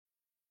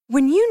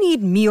When you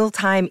need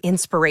mealtime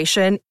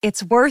inspiration,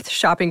 it's worth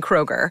shopping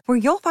Kroger, where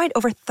you'll find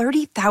over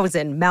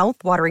 30,000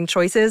 mouth-watering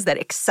choices that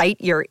excite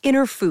your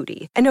inner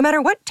foodie. And no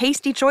matter what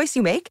tasty choice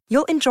you make,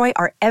 you'll enjoy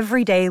our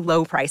everyday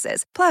low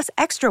prices, plus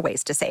extra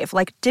ways to save,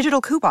 like digital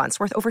coupons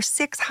worth over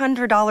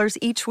 $600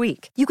 each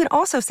week. You can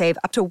also save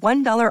up to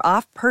 $1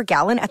 off per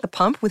gallon at the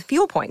pump with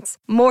fuel points.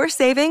 More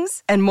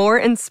savings and more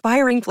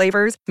inspiring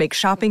flavors make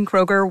shopping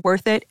Kroger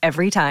worth it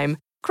every time.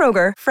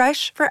 Kroger,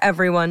 fresh for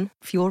everyone.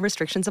 Fuel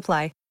restrictions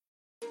apply.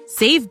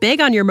 Save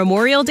big on your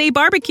Memorial Day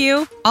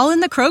barbecue, all in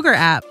the Kroger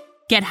app.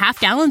 Get half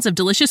gallons of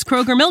delicious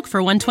Kroger milk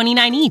for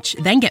 $1.29 each.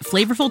 Then get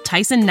flavorful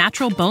Tyson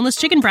natural boneless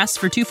chicken breasts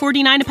for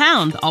 $2.49 a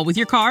pound, all with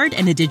your card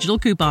and a digital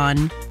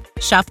coupon.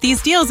 Shop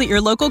these deals at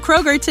your local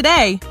Kroger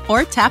today,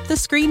 or tap the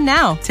screen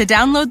now to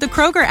download the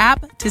Kroger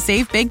app to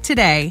save big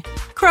today.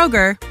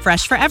 Kroger,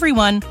 fresh for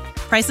everyone.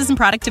 Prices and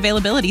product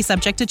availability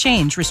subject to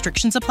change.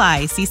 Restrictions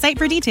apply. See site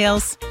for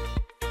details.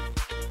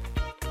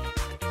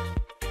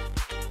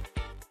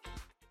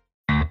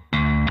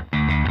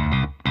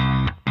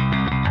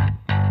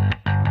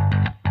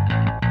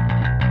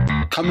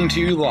 Coming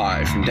to you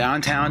live from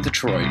downtown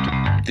Detroit,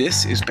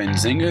 this is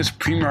Benzinga's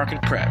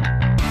PreMarket Prep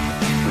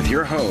with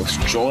your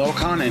host, Joel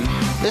Elconin.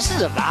 This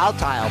is a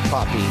volatile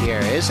puppy here,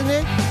 isn't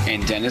it?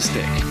 And Dennis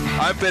Dick.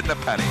 I'm bidding a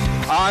penny.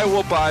 I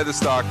will buy the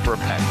stock for a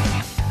penny.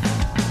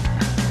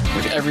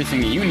 With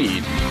everything you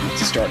need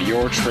to start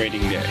your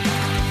trading day.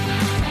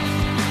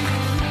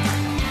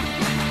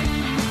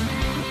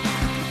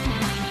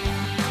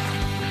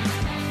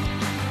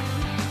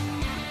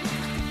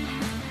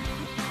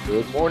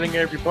 Good morning,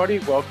 everybody.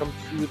 Welcome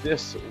to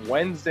this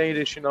Wednesday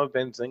edition of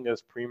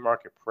Benzinga's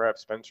PreMarket Prep.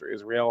 Spencer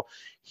Israel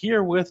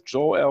here with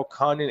Joel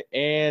Elconin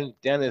and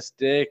Dennis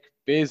Dick.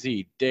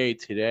 Busy day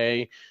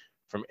today.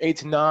 From 8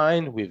 to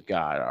 9, we've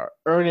got our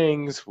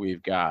earnings.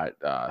 We've got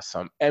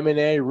some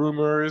M&A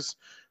rumors.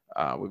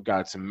 We've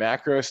got some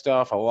macro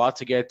stuff, a lot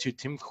to get to.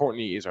 Tim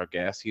Courtney is our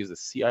guest. He is the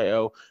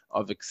CIO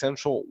of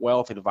Essential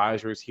Wealth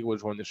Advisors. He will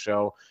join the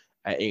show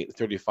at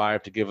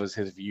 8:35 to give us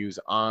his views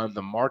on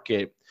the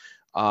market.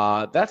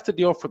 That's the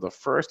deal for the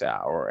first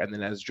hour. And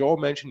then as Joel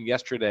mentioned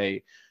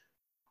yesterday,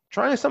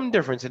 trying something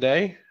different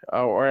today,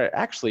 or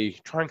actually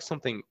trying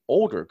something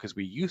older because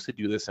we used to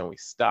do this and we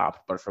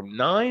stopped. But from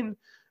 9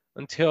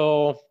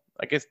 until,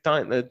 I guess,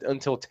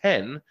 until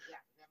 10,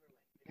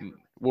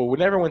 well, we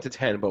never went to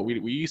 10, but we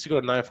used to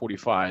go to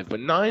 9:45. But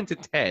 9 to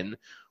 10,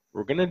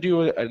 we're going to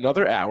do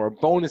another hour,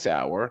 bonus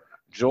hour.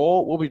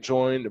 Joel will be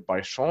joined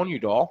by Sean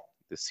Udall,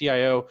 the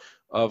CIO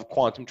of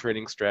Quantum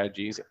Trading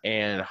Strategies,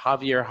 and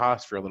Javier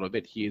Haas for a little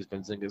bit. He is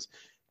Benzinga's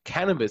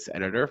cannabis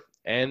editor,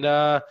 and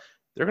they're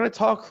going to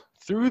talk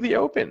through the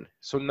open.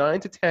 So 9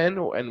 to 10,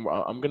 and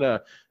I'm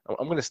gonna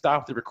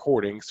stop the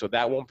recording, so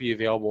that won't be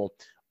available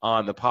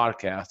on the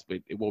podcast,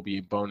 but it will be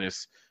a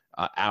bonus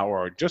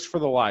hour just for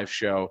the live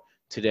show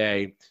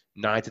today.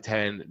 9 to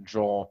 10,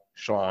 Joel,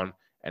 Sean,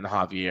 and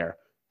Javier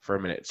for a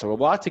minute. So a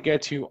lot to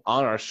get to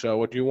on our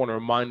show. I do want to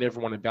remind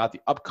everyone about the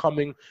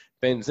upcoming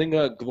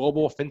Benzinga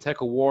Global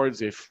FinTech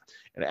Awards. If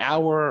an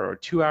hour or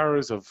 2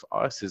 hours of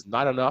us is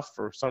not enough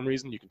for some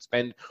reason, you can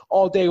spend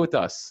all day with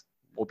us.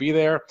 We'll be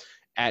there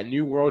at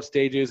New World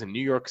Stages in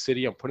New York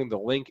City. I'm putting the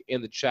link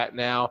in the chat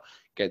now.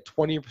 Get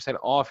 20%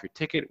 off your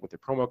ticket with the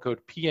promo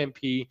code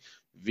PMPVIP,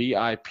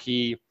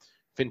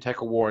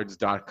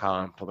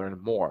 fintechawards.com to learn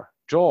more.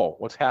 Joel,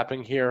 what's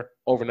happening here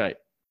overnight?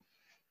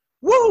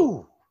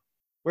 Woo!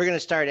 We're going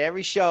to start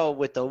every show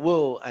with the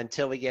woo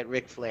until we get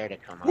Ric Flair to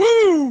come on.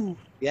 Woo!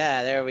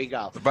 Yeah, there we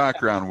go. The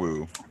background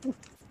woo.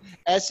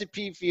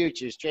 S&P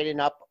futures trading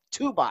up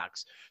 $2,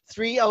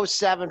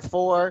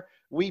 3074.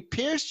 We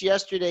pierced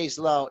yesterday's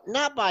low,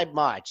 not by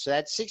much. So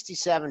that's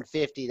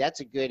 67.50.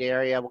 That's a good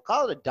area. We'll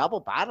call it a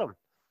double bottom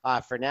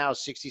for now,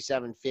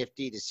 67.50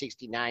 to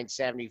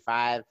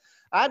 69.75.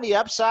 On the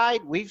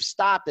upside, we've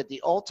stopped at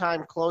the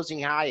all-time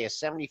closing high of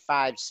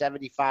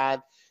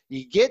 75.75.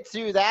 You get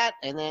through that,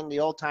 and then the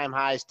all-time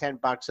high is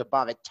 $10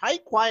 above it.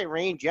 Tight, quiet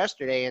range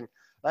yesterday, and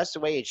that's the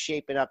way it's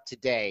shaping up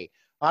today.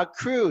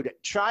 Crude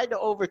tried to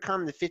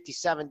overcome the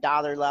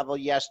 $57 level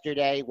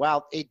yesterday.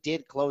 Well, it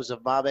did close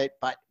above it,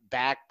 but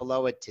back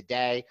below it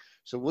today.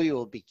 So we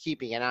will be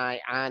keeping an eye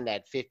on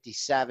that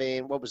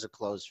 57. What was the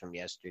close from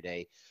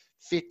yesterday?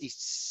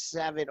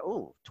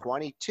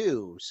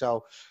 57.22.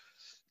 So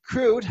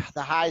crude,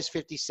 the high is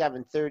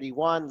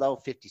 57.31, low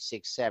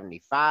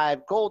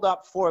 56.75. Gold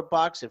up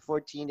 $4 at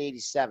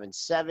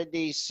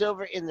 1487.70.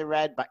 Silver in the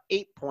red by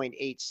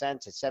 8.8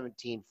 cents at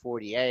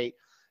 17.48.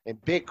 And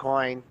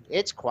Bitcoin,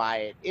 it's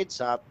quiet. It's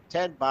up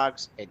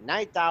 $10 at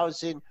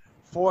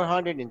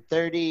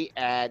 9,430.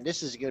 And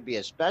this is going to be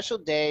a special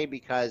day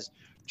because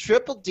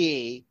Triple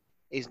D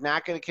is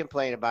not going to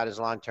complain about his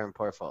long-term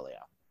portfolio.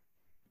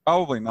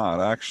 Probably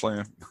not,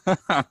 actually.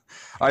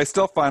 I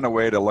still find a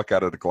way to look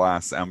at it a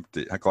glass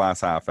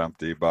half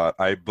empty, but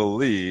I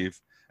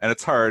believe, and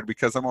it's hard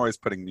because I'm always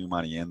putting new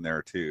money in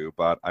there too,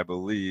 but I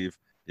believe,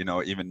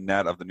 even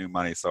net of the new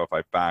money, so if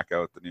I back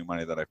out the new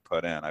money that I've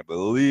put in, I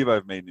believe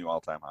I've made new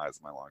all-time highs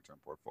in my long-term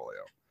portfolio.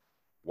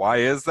 Why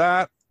is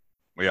that?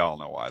 We all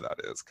know why that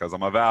is, because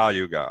I'm a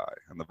value guy,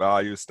 and the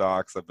value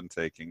stocks have been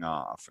taking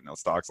off.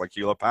 Stocks like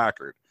Hewlett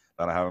Packard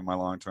that I have in my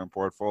long-term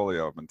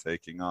portfolio have been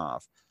taking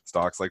off.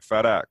 Stocks like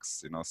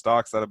FedEx,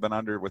 stocks that have been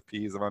under with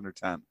P's of under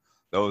 10.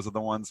 Those are the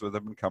ones that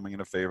have been coming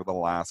into favor the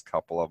last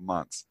couple of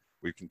months.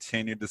 We've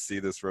continued to see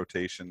this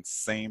rotation.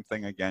 Same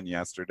thing again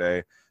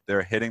yesterday.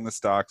 They're hitting the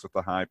stocks with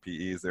the high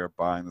PEs. They're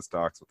buying the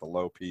stocks with the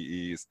low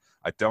PEs.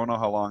 I don't know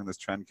how long this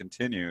trend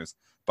continues,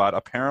 but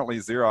apparently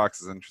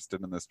Xerox is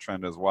interested in this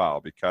trend as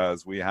well,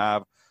 because we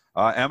have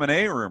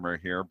M&A rumor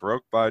here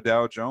broke by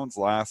Dow Jones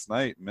last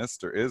night.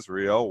 Mr.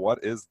 Israel,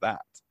 what is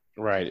that?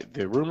 Right.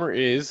 The rumor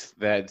is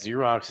that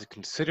Xerox is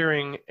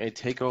considering a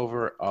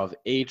takeover of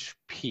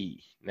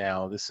HP.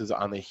 Now, this is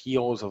on the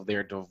heels of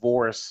their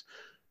divorce,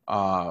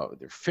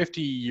 their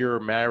 50-year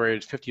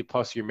marriage,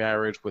 50-plus year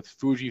marriage with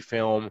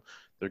Fujifilm.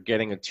 They're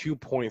getting a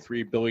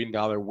 $2.3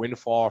 billion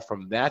windfall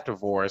from that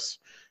divorce.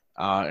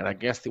 And I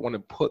guess they want to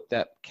put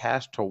that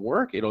cash to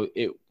work.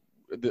 The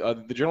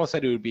journalist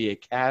said it would be a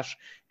cash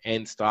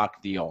and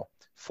stock deal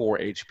for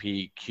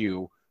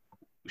HPQ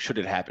should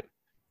it happen.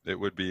 It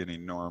would be an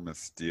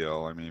enormous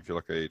deal. I mean, if you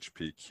look at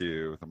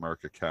HPQ, the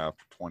market cap,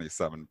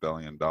 $27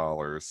 billion.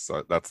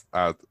 So that's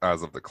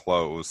as of the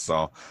close.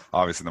 So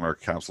obviously the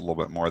market cap's a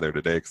little bit more there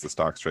today because the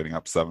stock's trading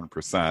up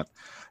 7%.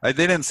 They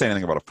didn't say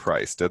anything about a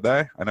price, did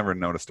they? I never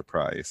noticed a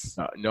price.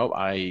 No,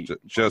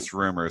 just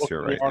rumors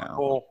here right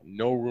now.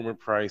 No rumor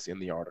price in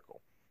the article.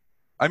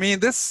 I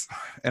mean,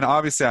 and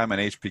obviously I'm an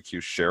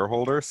HPQ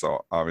shareholder,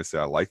 so obviously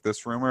I like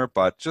this rumor,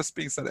 but just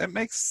being said, it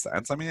makes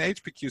sense. I mean,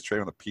 HPQ is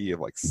trading with a P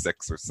of like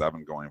 6 or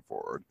 7 going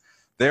forward.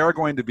 They are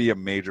going to be a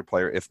major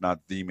player, if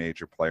not the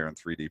major player in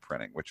 3D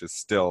printing, which is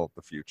still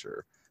the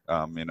future.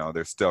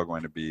 There's still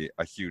going to be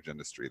a huge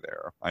industry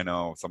there. I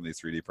know some of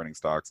these 3D printing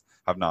stocks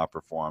have not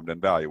performed,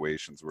 and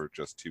valuations were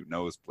just too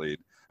nosebleed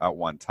at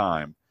one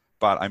time.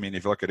 But, I mean,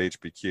 if you look at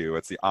HPQ,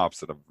 it's the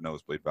opposite of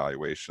nosebleed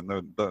valuation.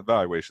 The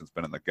valuation's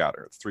been in the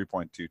gutter. It's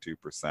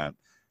 3.22%,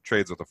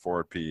 trades with a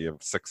forward P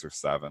of 6 or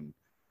 7.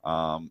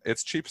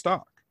 It's cheap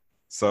stock.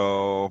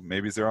 So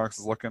maybe Xerox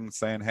is looking,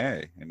 saying,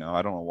 hey,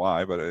 I don't know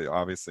why, but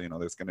obviously,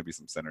 there's going to be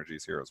some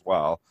synergies here as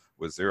well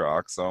with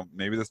Xerox. So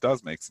maybe this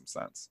does make some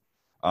sense.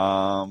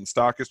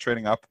 Stock is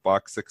trading up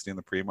 $1.60 in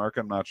the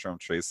pre-market. I'm not sure I'm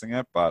chasing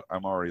it, but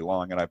I'm already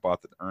long, and I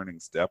bought the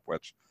earnings dip,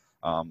 which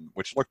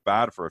looked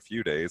bad for a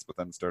few days, but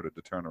then started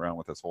to turn around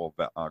with this whole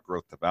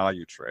growth to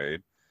value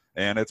trade.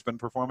 And it's been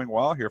performing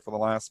well here for the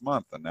last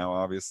month. And now,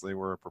 obviously,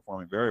 we're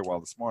performing very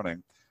well this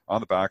morning on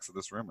the backs of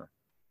this rumor.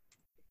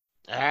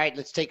 All right,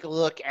 let's take a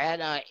look at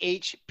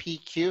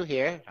HPQ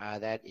here.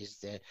 That is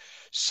the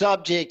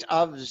subject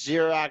of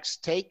Xerox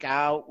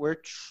takeout.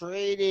 We're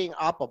trading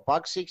up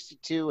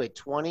 $1.62 at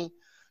 20.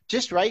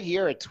 Just right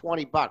here at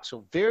 $20.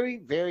 So very,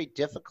 very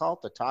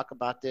difficult to talk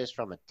about this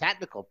from a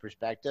technical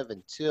perspective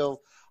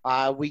until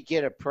we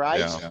get a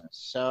price. Yeah.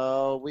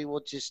 So we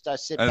will just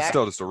sit back. And it's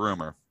still just a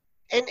rumor.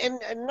 And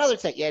another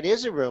thing, it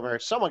is a rumor.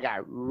 Someone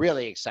got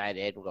really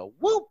excited and go,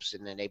 whoops,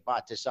 and then they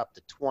bought this up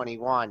to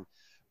 21.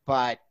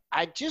 But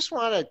I just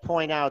want to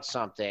point out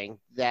something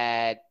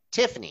that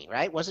Tiffany,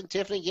 right? Wasn't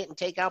Tiffany getting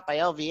taken out by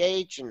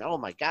LVH? And, oh,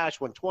 my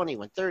gosh, 120,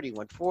 130,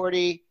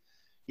 140.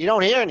 You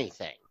don't hear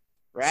anything.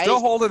 Right? Still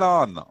holding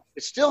on, though.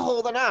 It's still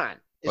holding on.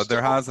 But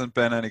there hasn't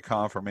been any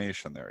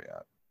confirmation there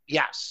yet.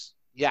 Yes.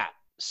 Yeah.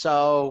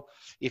 So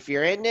if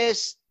you're in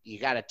this, you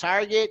got a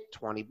target,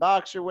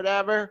 $20 or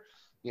whatever,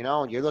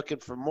 and you're looking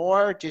for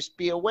more, just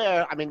be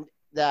aware. I mean,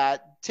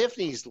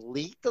 Tiffany's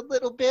leaked a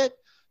little bit.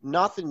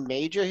 Nothing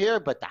major here,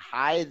 but the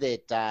high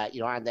that,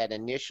 on that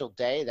initial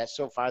day, that's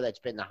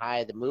been the high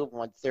of the move,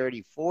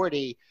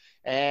 130.40.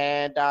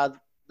 And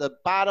the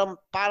bottom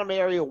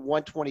area,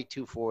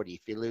 122.40.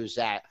 If you lose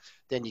that,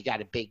 then you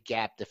got a big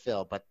gap to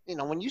fill. But,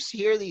 when you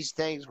hear these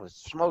things with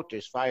smoke,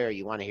 there's fire,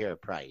 you want to hear a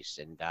price.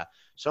 And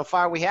so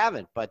far we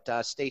haven't, but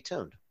stay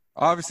tuned.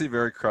 Obviously,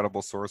 very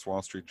credible source.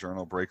 Wall Street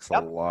Journal breaks a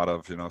lot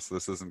of, so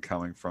this isn't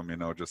coming from,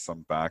 just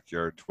some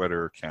backyard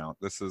Twitter account.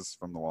 This is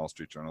from the Wall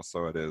Street Journal.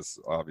 So it is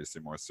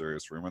obviously more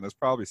serious rumor. And there's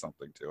probably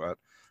something to it.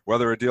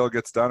 Whether a deal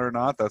gets done or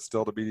not, that's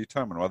still to be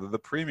determined. Whether the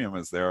premium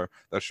is there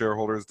that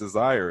shareholders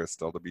desire is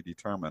still to be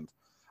determined.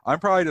 I'm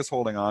probably just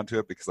holding on to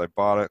it because I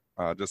bought it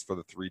just for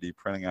the 3D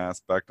printing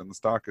aspect, and the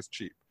stock is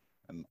cheap.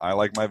 And I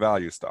like my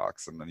value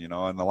stocks. And, in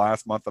the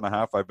last month and a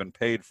half, I've been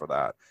paid for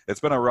that. It's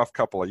been a rough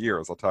couple of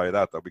years, I'll tell you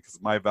that, though, because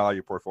my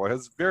value portfolio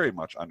has very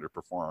much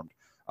underperformed,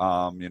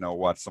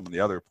 what some of the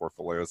other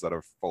portfolios that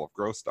are full of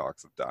growth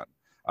stocks have done.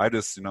 I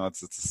just,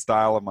 it's a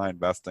style of my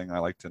investing. I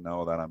like to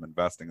know that I'm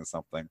investing in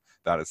something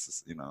that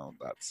is,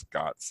 that's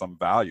got some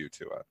value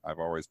to it. I've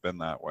always been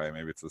that way.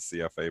 Maybe it's a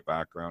CFA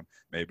background.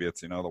 Maybe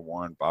it's, the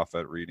Warren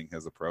Buffett reading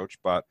his approach.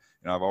 But,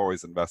 I've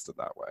always invested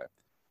that way.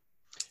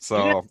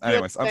 So,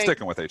 anyways, I'm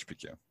sticking with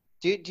HPQ.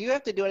 Do you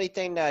have to do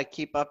anything to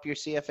keep up your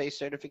CFA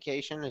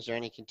certification? Is there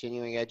any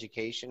continuing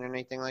education or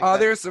anything like that?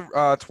 There's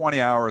 20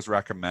 hours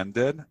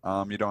recommended.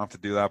 You don't have to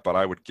do that, but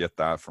I would get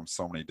that from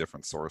so many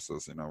different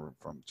sources,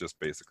 from just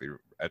basically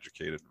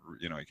educated,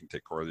 you can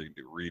take courses, you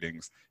can do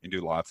readings, you can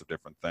do lots of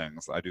different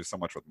things. I do so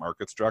much with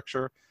market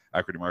structure,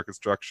 equity market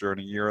structure in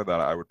a year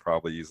that I would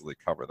probably easily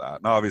cover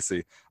that. Now,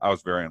 obviously, I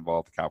was very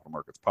involved with the Capital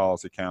Markets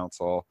Policy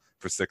Council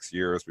for 6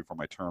 years before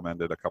my term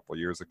ended a couple of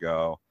years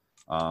ago.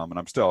 And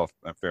I'm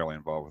fairly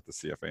involved with the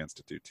CFA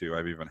Institute too.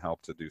 I've even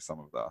helped to do some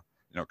of the,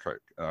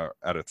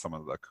 edit some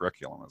of the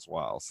curriculum as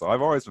well. So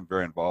I've always been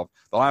very involved.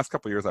 The last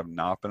couple of years, I've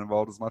not been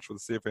involved as much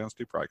with the CFA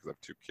Institute, probably because I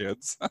have 2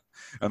 kids,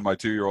 and my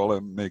 2-year-old,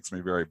 it makes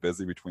me very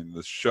busy between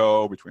this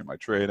show, between my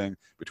trading,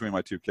 between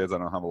my 2 kids. I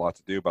don't have a lot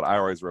to do, but I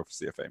always wrote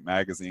for CFA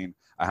Magazine.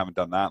 I haven't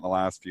done that in the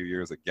last few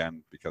years,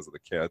 again, because of the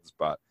kids.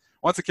 But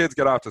once the kids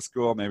get off to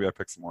school, maybe I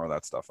pick some more of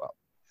that stuff up.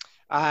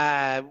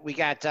 We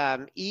got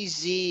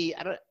EZ.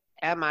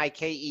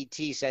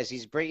 Miket says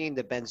he's bringing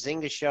the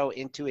Benzinga show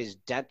into his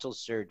dental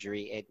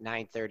surgery at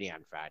 9:30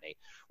 on Friday.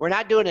 We're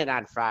not doing it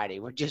on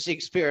Friday. We're just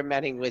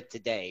experimenting with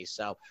today.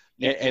 So,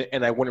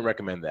 and I wouldn't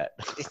recommend that.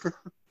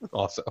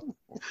 Also,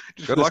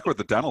 good luck with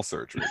the dental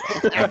surgery.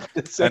 And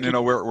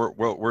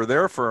we're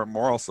there for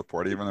moral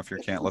support, even if you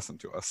can't listen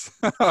to us.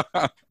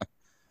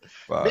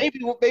 But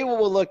maybe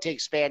we'll look to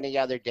expanding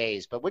other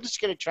days, but we're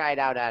just going to try it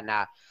out on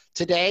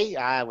today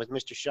with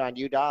Mr. Sean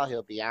Udall.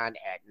 He'll be on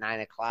at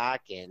 9:00,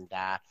 and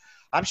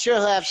I'm sure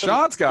he'll have some.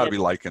 Sean's got to be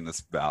liking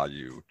this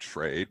value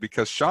trade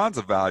because Sean's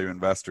a value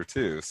investor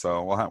too.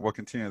 So we'll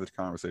continue the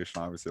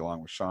conversation obviously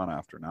along with Sean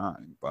after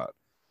 9. But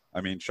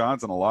I mean,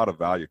 Sean's in a lot of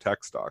value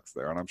tech stocks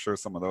there, and I'm sure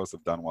some of those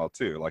have done well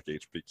too, like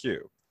HPQ.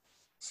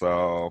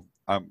 So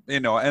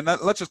and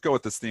let's just go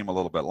with this theme a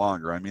little bit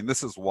longer. I mean,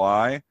 this is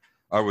why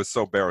I was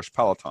so bearish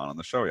Peloton on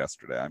the show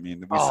yesterday. I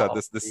mean, we said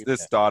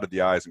this dotted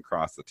the I's and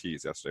crossed the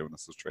T's yesterday when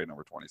this was trading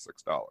over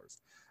 $26.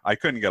 I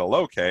couldn't get a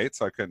locate,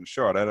 so I couldn't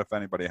short it. If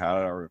anybody had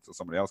it or if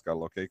somebody else got a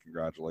locate,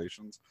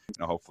 congratulations.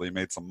 Hopefully you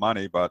made some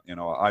money, but,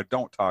 I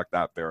don't talk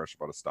that bearish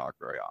about a stock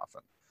very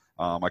often.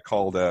 I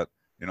called it,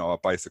 a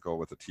bicycle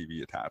with a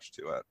TV attached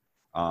to it.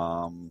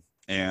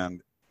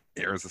 And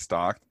here's a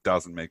stock that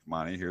doesn't make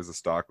money. Here's a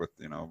stock with,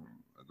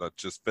 that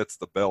just fits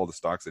the bill of the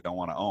stocks they don't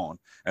want to own.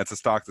 And it's a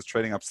stock that's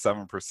trading up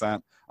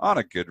 7% on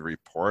a good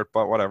report,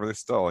 but whatever, they're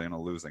still,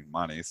 losing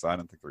money. So I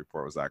didn't think the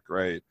report was that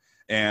great.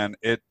 And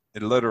it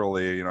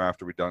literally,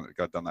 after we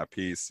got done that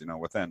piece,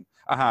 within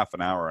a half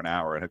an hour,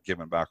 it had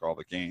given back all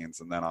the gains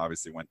and then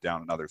obviously went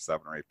down another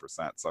 7 or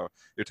 8%. So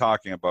you're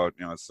talking about,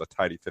 it's a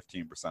tidy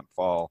 15%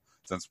 fall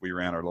since we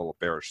ran our little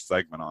bearish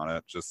segment on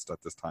it just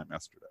at this time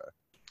yesterday.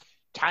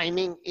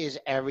 Timing is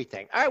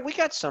everything. All right, we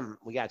got some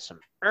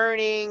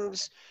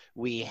earnings.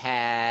 We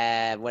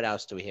have, what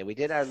else do we have? We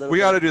did our little. We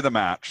got to do the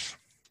match.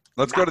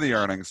 Let's go to the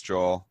earnings,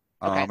 Joel.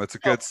 Okay. It's a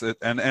good,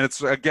 and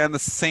it's again the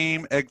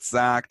same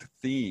exact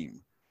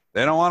theme.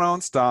 They don't want to own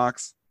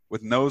stocks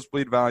with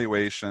nosebleed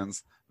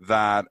valuations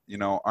that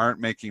aren't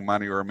making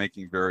money or are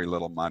making very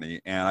little money.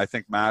 And I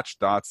think Match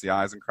dots the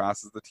I's and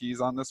crosses the T's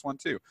on this one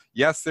too.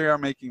 Yes, they are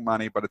making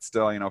money, but it's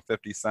still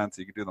 50 cents.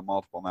 You can do the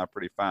multiple on that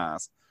pretty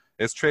fast.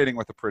 It's trading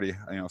with a pretty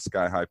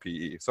sky high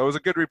PE. So it was a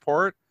good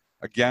report.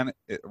 Again,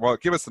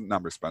 give us the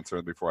numbers,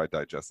 Spencer, before I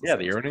digest this. Yeah,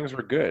 the earnings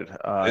were good.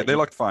 They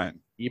looked fine.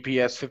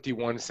 EPS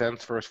 51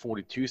 cents versus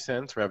 42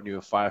 cents. Revenue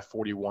of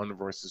 $541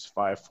 versus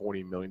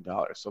 $540 million.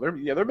 So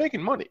they're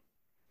making money.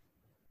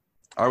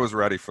 I was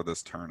ready for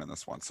this turn in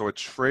this one. So it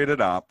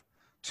traded up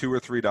 $2 or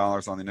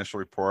 $3 on the initial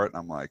report, and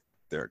I'm like,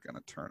 they're going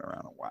to turn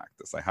around and whack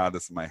this. I had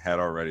this in my head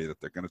already that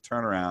they're going to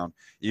turn around.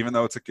 Even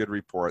though it's a good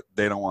report,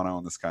 they don't want to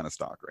own this kind of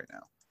stock right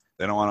now.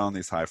 They don't want to own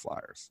these high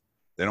flyers.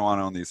 They don't want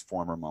to own these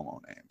former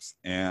Momo names.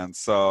 And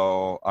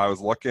so I was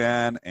looking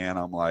and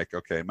I'm like,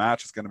 okay,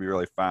 Match is going to be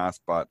really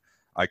fast, but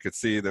I could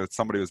see that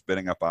somebody was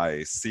bidding up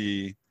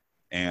IAC,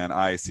 and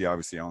IAC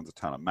obviously owns a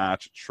ton of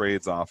Match. It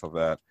trades off of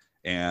it,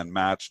 and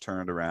Match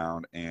turned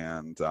around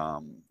and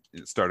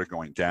it started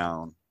going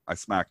down. I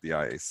smacked the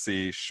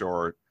IAC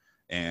short,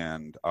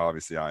 and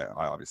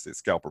obviously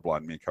scalper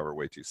blood and me cover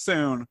way too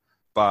soon,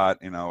 but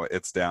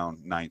it's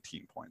down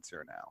 19 points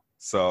here now.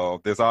 So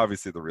there's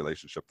obviously the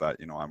relationship that,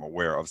 I'm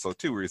aware of. So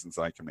 2 reasons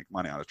I can make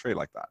money on a trade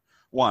like that.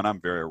 1,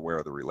 I'm very aware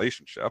of the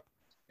relationship.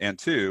 And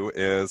 2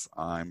 is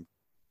I'm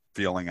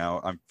feeling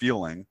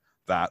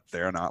that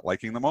they're not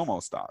liking the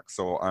Momo stock.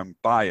 So I'm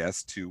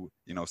biased to,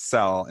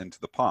 sell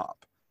into the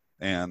pop.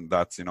 And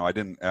that's,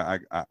 I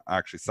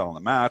actually sell in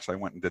the Match. I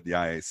went and did the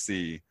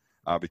IAC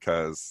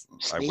because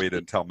I waited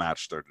until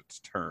Match started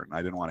to turn.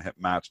 I didn't want to hit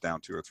Match down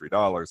 $2 or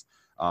 $3.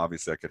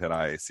 Obviously, I could hit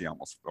IAC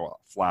almost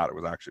flat. It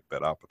was actually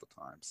bid up at the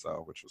time,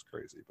 so which was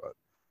crazy. But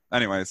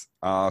anyways,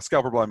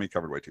 scalper blood me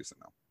covered way too soon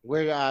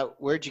now.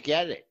 Where'd you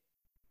get it?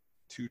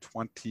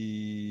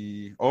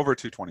 220 over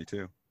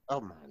 222.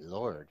 Oh my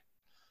Lord!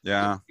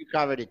 Yeah, you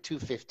covered at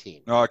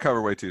 215. No, I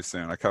covered way too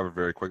soon. I covered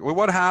very quickly. Well,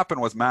 what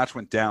happened was Match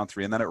went down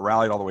 3, and then it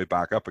rallied all the way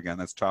back up again.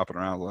 That's chopping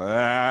around.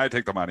 I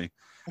take the money,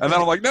 and then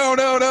I'm like, no.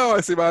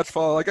 I see Match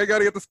fall. Like I got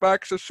to get this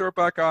back, just short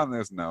back on.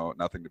 There's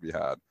nothing to be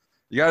had.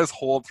 You got to just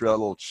hold through that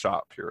little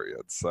chop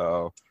period.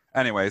 So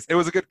anyways, it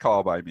was a good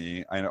call by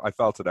me. I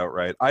felt it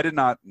outright. I did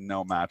not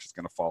know Match is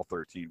going to fall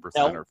 13%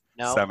 or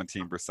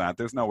 17%.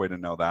 There's no way to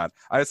know that.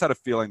 I just had a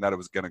feeling that it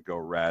was going to go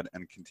red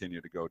and continue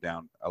to go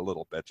down a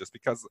little bit just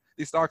because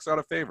these stocks are out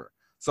of favor.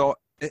 So,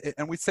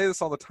 and we say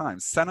this all the time,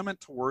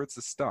 sentiment towards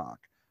the stock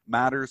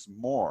matters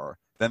more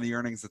than the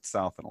earnings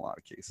itself in a lot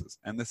of cases.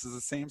 And this is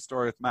the same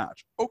story with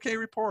Match. Okay,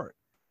 report.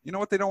 You know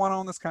what? They don't want to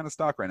own this kind of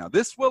stock right now.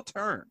 This will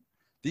turn.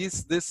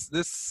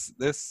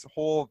 This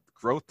whole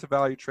growth to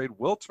value trade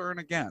will turn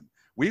again.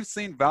 We've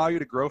seen value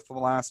to growth for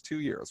the last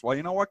 2 years. Well,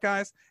 you know what,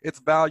 guys? It's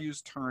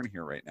value's turn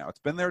here right now. It's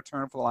been their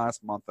turn for the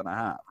last month and a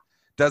half.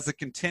 Does it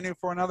continue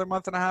for another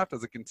month and a half?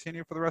 Does it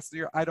continue for the rest of the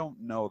year? I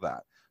don't know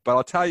that. But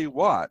I'll tell you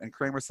what, and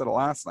Kramer said it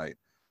last night,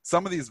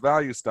 some of these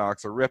value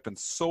stocks are ripping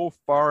so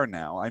far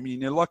now. I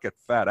mean, you look at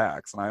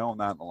FedEx, and I own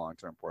that in the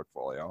long-term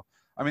portfolio.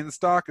 I mean, the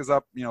stock is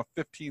up,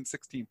 15,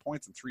 16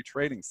 points in 3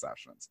 trading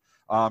sessions.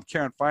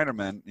 Karen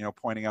Feinerman,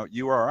 pointing out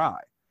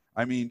URI.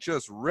 I mean,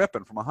 just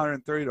ripping from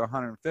 130 to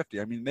 150.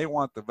 I mean, they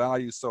want the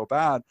value so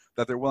bad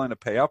that they're willing to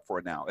pay up for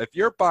it now. If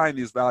you're buying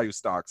these value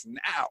stocks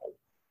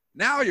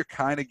now you're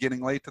kind of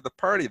getting late to the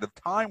party. The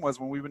time was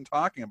when we've been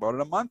talking about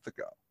it a month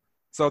ago.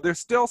 So there's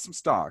still some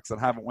stocks that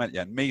haven't went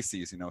yet.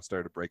 Macy's,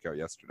 started to break out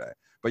yesterday.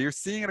 But you're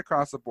seeing it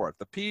across the board. If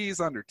the PE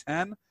is under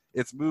 10,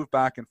 it's moved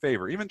back in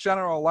favor. Even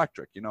General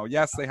Electric,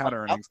 yes, they had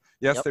earnings.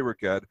 Yes, they were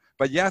good.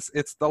 But yes,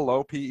 it's the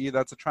low PE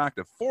that's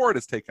attractive. Ford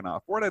has taken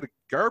off. Ford had a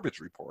garbage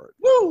report.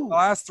 Woo! The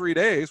last 3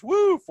 days,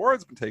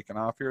 Ford's been taking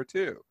off here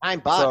too.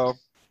 $9. So,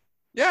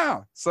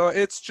 yeah, so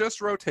it's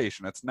just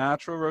rotation. It's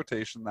natural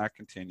rotation that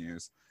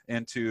continues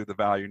into the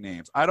value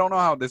names. I don't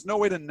know there's no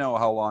way to know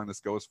how long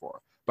this goes for,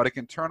 but it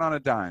can turn on a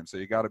dime. So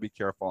you got to be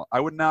careful. I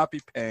would not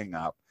be paying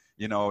up,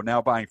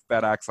 now buying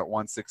FedEx at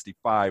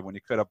 165 when you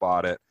could have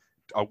bought it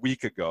a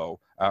week ago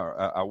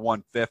at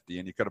 150,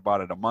 and you could have bought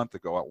it a month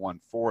ago at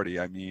 140.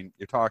 I mean,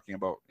 you're talking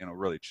about,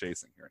 really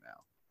chasing here now.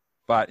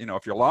 But,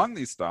 if you're long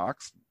these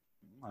stocks,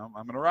 I'm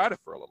going to ride it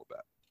for a little bit.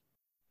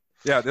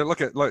 Yeah, look,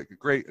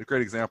 great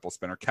example,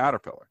 Spinner,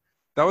 Caterpillar.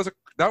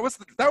 That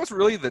was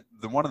really the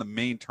one of the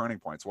main turning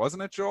points,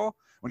 wasn't it, Joel?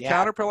 When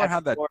Caterpillar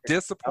had that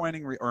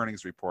disappointing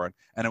earnings report,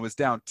 and it was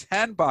down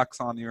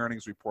 $10 on the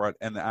earnings report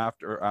in the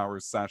after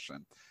hours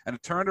session, and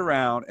it turned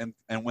around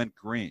and went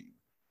green.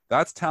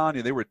 That's telling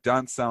you they were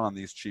done selling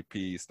these cheap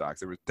PE stocks.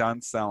 They were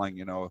done selling,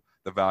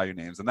 the value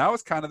names. And that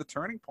was kind of the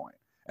turning point.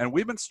 And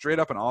we've been straight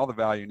up in all the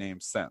value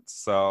names since.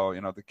 So,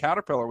 the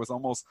Caterpillar was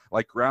almost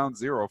like ground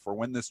zero for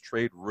when this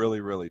trade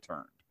really, really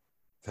turned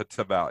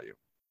to value.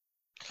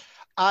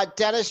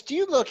 Dennis, do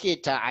you look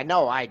at, I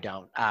know I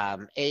don't,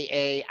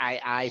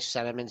 AAII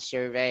sentiment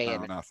survey?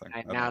 No, nothing.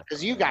 Now,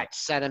 because you got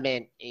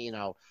sentiment,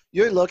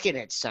 you're looking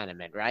at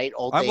sentiment, right?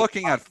 I'm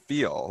looking at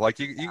feel. Like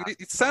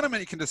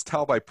sentiment, you can just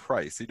tell by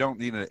price. You don't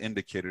need an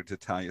indicator to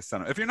tell you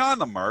sentiment. If you're not in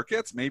the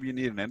markets, maybe you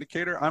need an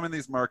indicator. I'm in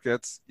these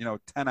markets,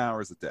 10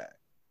 hours a day.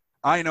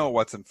 I know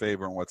what's in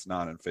favor and what's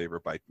not in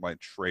favor by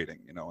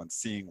trading, and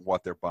seeing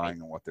what they're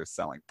buying and what they're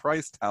selling.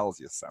 Price tells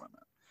you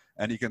sentiment.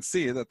 And you can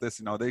see that this,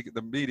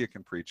 the media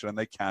can preach it, and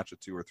they catch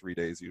it 2 or 3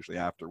 days usually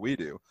after we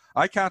do.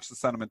 I catch the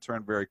sentiment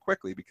turn very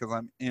quickly because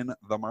I'm in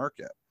the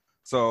market.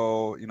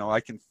 So, I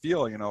can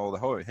feel,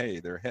 hey,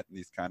 they're hitting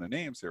these kind of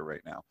names here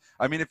right now.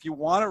 I mean, if you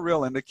want a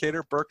real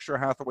indicator, Berkshire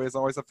Hathaway is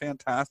always a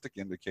fantastic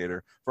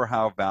indicator for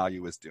how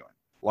value is doing.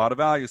 A lot of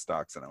value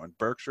stocks in it. When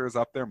Berkshire is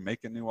up there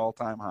making new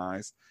all-time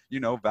highs,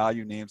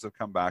 value names have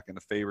come back into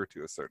favor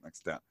to a certain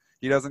extent.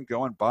 He doesn't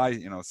go and buy,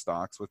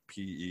 stocks with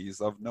PEs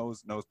of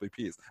nosebleed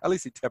PEs. At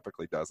least he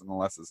typically doesn't,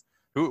 unless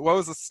what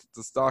was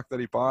the stock that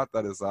he bought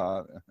that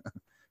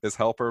his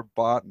helper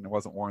bought and it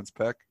wasn't Warren's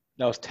pick?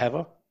 No, it's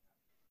Teva.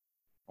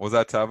 Was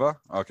that Teva?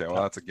 Okay,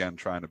 well, that's again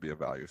trying to be a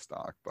value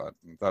stock, but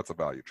that's a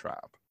value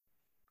trap.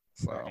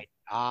 So, right.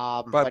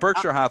 But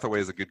Berkshire Hathaway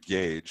is a good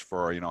gauge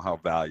for, how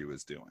value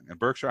is doing. And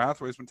Berkshire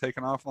Hathaway's been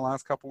taking off in the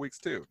last couple of weeks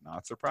too.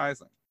 Not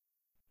surprising.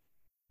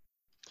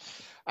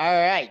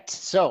 All right,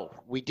 so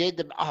we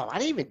did I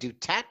didn't even do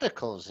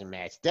tacticals in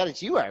match.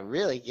 Dennis, you are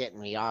really getting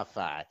me off.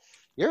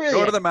 You're really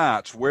go to the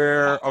match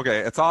where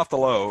it's off the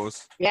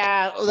lows.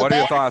 Yeah. What are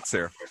your thoughts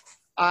here?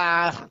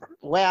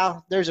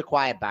 Well, there's a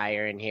quiet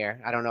buyer in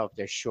here. I don't know if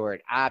they're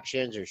short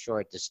options or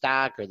short the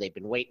stock, or they've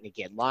been waiting to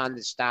get long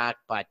the stock.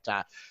 But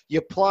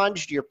you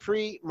plunged. Your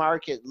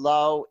pre-market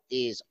low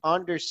is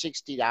under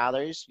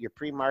 $60. Your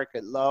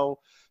pre-market low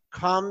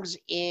comes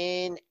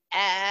in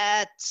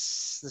at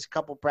this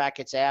couple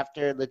brackets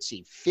after. Let's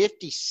see,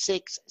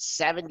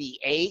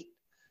 56.78.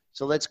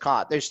 So let's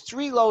call it. There's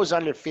 3 lows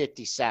under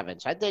 57.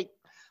 So I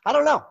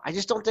don't know. I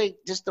just don't think,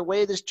 just the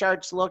way this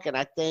chart's looking,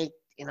 I think,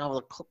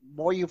 the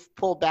more you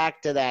pull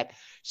back to that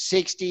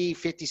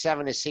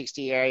 57 to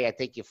 60 area, I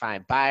think you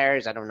find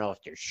buyers. I don't know if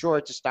they're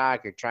short the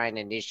stock or trying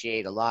to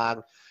initiate a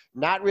long.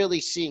 Not really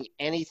seeing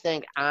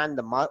anything on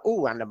the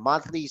on the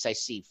monthlies. I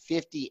see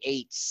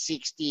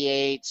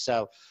 58.68.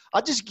 So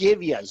I'll just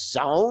give you a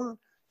zone,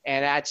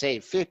 and I'd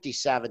say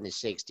 57 to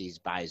 60 is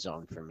buy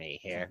zone for me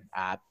here.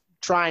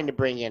 trying to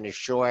bring in a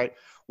short.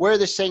 Where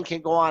this thing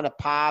can go on a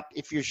pop,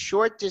 if you're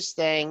short this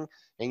thing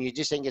and you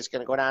just think it's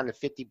going to go down to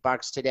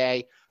 $50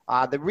 today,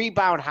 the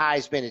rebound high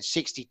has been at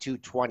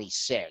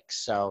 62.26.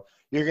 So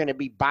you're going to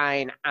be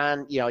buying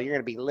on, you're going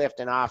to be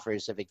lifting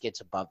offers if it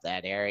gets above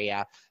that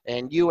area.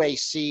 And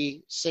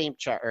UAC, same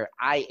chart, or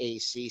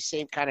IAC,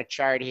 same kind of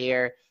chart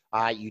here.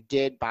 You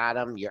did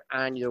bottom. You're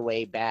on your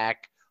way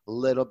back a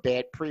little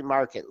bit.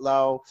 Pre-market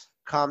low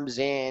comes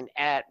in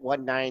at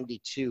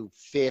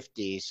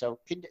 192.50. So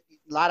a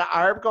lot of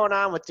ARB going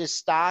on with this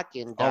stock.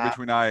 And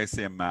between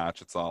IAC and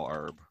match, it's all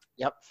ARB.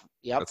 Yep.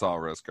 It's all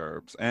risk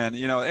ARBs. And,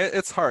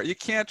 it's hard. You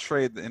can't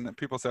trade. And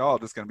people say, oh, I'm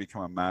just going to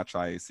become a match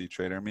IAC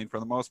trader. I mean, for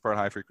the most part,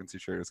 high-frequency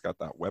traders got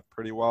that whip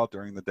pretty well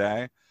during the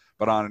day.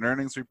 But on an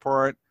earnings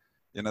report,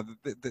 I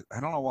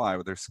don't know why,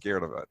 but they're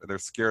scared of it. They're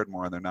scared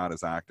more and they're not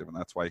as active. And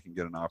that's why you can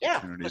get an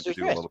opportunity to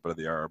do a little bit of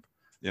the ARB.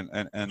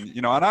 And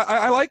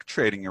I like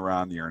trading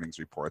around the earnings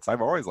reports.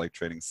 I've always liked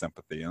trading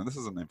sympathy. And this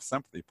isn't a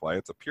sympathy play.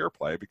 It's a pure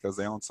play because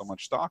they own so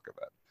much stock of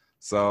it.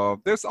 So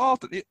there's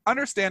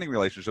understanding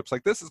relationships.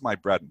 Like, this is my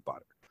bread and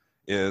butter.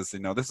 This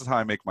is how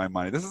I make my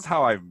money. This is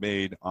how I've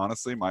made,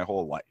 honestly, my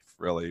whole life,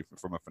 really,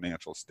 from a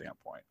financial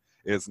standpoint.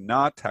 Is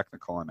not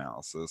technical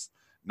analysis,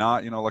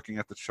 not, looking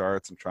at the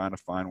charts and trying to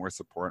find where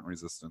support and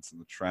resistance in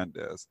the trend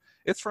is.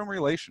 It's from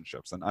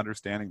relationships and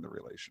understanding the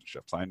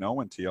relationships. I know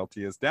when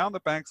TLT is down, the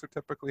banks are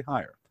typically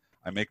higher.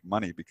 I make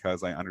money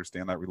because I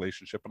understand that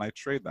relationship and I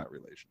trade that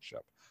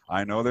relationship.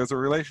 I know there's a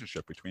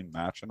relationship between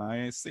match and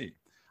IAC.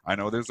 I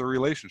know there's a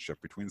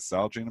relationship between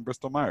Celgene and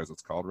Bristol Myers.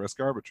 It's called risk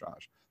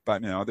arbitrage.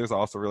 But, there's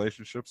also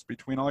relationships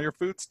between all your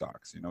food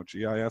stocks.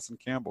 GIS and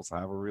Campbell's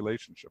have a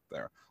relationship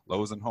there.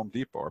 Lowe's and Home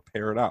Depot are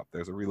paired up.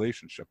 There's a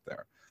relationship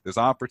there. There's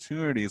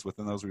opportunities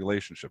within those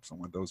relationships.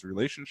 And when those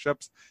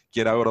relationships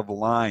get out of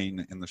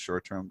line in the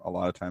short term, a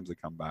lot of times they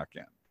come back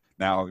in.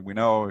 Now, we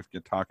know if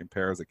you're talking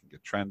pairs, it can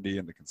get trendy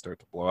and it can start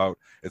to blow out.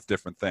 It's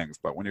different things.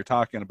 But when you're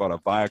talking about a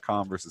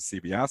Viacom versus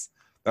CBS,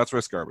 that's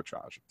risk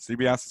arbitrage.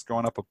 CBS is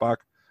going up $1.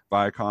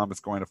 Viacom is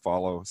going to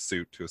follow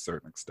suit to a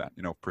certain extent,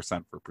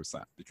 percent for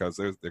percent, because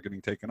they're getting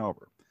taken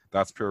over.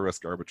 That's pure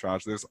risk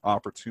arbitrage. There's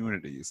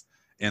opportunities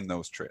in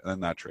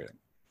that trading.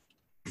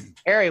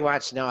 Harry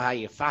wants to know how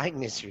you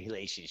find these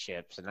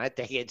relationships, and I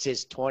think it's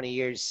his 20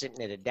 years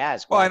sitting at a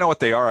desk. Well, I know what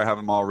they are. I have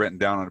them all written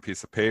down on a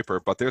piece of paper,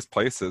 but there's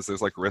places.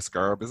 There's like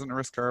RiskArb. Isn't it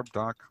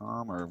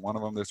riskarb.com or one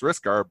of them? There's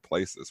RiskArb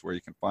places where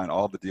you can find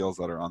all the deals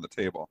that are on the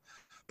table.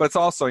 But it's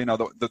also,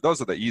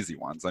 those are the easy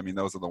ones. I mean,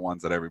 those are the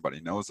ones that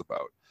everybody knows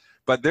about.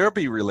 But there'll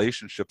be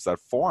relationships that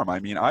form. I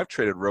mean, I've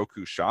traded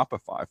Roku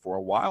Shopify for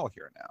a while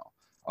here now.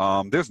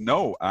 There's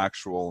no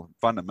actual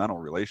fundamental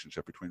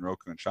relationship between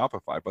Roku and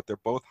Shopify, but they're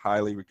both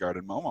highly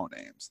regarded Momo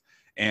names.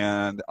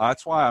 And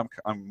that's why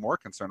I'm more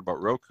concerned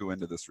about Roku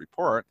into this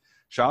report.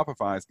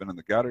 Shopify has been in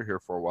the gutter here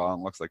for a while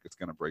and looks like it's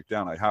going to break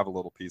down. I have a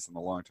little piece in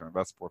the long-term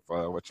investment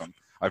portfolio, which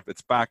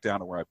it's back down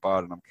to where I bought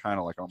it, and I'm kind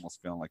of like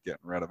almost feeling like getting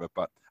rid of it.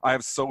 But I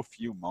have so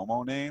few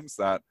Momo names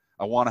that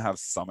I want to have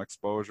some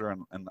exposure,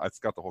 and it's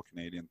got the whole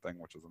Canadian thing,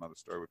 which is another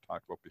story we've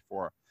talked about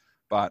before.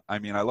 But I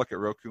mean, I look at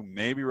Roku.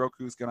 Maybe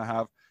Roku's going to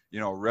have,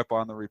 a rip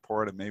on the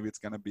report, and maybe it's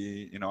going to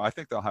be, I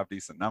think they'll have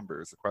decent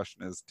numbers. The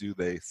question is, do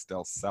they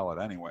still sell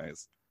it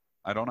anyways?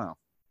 I don't know.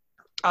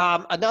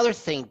 Another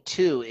thing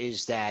too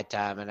is that,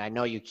 and I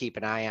know you keep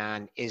an eye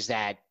on, is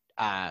that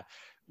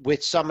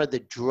with some of the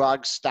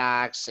drug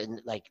stocks,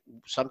 and like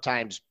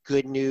sometimes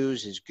good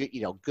news is good,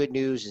 good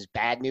news is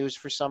bad news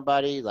for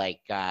somebody,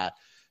 like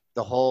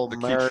the whole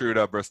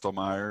Keytruda, Bristol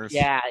Myers.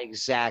 Yeah,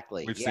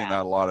 exactly. We've seen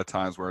that a lot of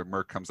times where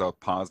Merck comes out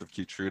positive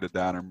Keytruda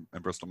data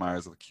and Bristol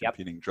Myers is a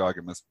competing drug,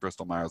 and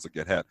Bristol Myers will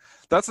get hit.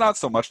 That's not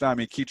so much now. I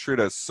mean,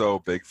 Keytruda is so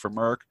big for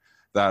Merck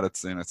that it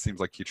seems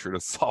like Keytruda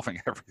is solving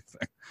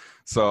everything.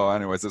 So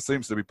anyways, it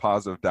seems to be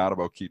positive data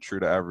about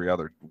Keytruda every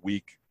other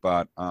week,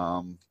 but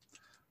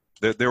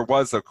there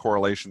was a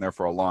correlation there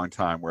for a long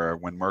time where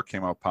when Merck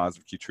came out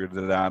positive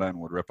Keytruda data and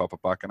would rip up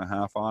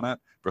 $1.50 on it,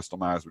 Bristol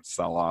Myers would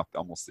sell off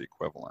almost the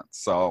equivalent.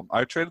 So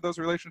I traded those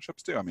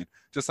relationships too. I mean,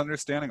 just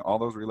understanding all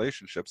those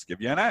relationships give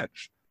you an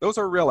edge. Those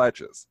are real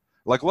edges.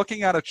 Like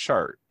looking at a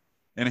chart,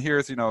 and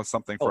here's,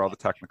 something for all the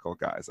technical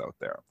guys out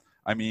there.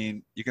 I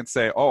mean, you can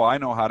say, oh, I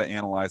know how to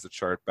analyze a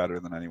chart better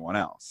than anyone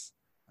else.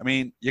 I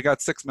mean, you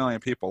got 6 million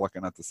people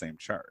looking at the same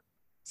chart.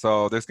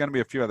 So there's going to be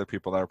a few other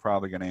people that are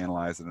probably going to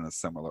analyze it in a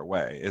similar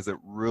way. Is it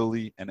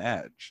really an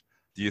edge?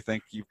 Do you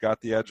think you've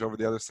got the edge over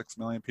the other 6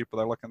 million people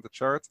that are looking at the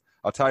charts?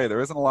 I'll tell you, there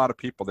isn't a lot of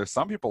people. There's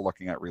some people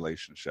looking at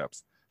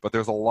relationships, but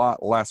there's a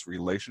lot less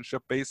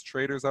relationship-based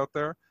traders out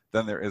there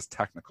than there is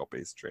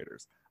technical-based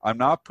traders. I'm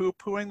not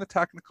poo-pooing the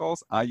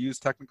technicals. I use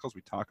technicals.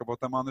 We talk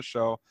about them on the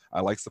show. I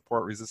like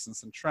support,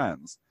 resistance, and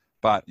trends.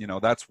 But,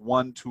 that's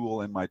one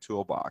tool in my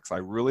toolbox. I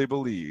really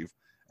believe,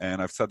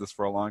 and I've said this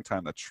for a long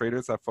time, that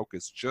traders that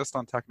focus just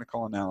on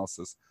technical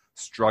analysis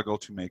struggle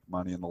to make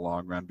money in the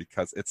long run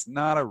because it's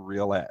not a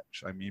real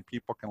edge. I mean,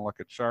 people can look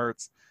at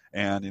charts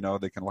and,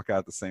 they can look at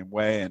it the same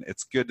way. And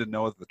it's good to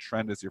know that the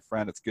trend is your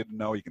friend. It's good to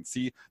know you can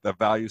see the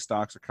value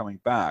stocks are coming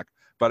back.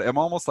 but I'm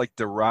almost like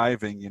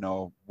deriving,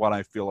 what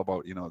I feel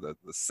about, the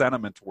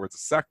sentiment towards a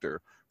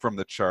sector from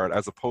the chart,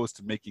 as opposed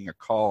to making a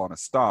call on a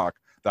stock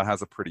that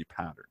has a pretty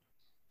pattern.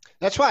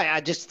 That's why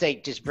I just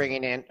think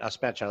bringing in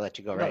Spencer, I'll let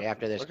you go right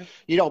after this.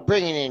 Okay.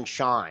 Bringing in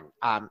Sean,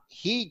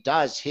 he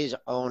does his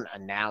own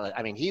analysis.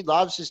 I mean, he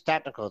loves his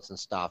technicals and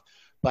stuff,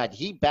 but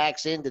he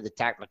backs into the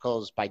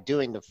technicals by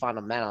doing the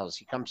fundamentals.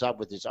 He comes up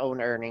with his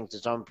own earnings,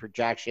 his own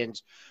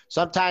projections.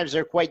 Sometimes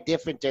they're quite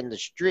different in the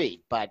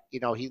street, but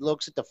he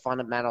looks at the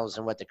fundamentals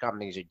and what the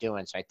companies are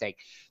doing. So I think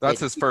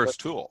that's his first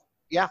tool.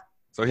 Yeah.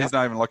 So he's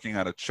not even looking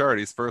at a chart.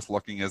 He's first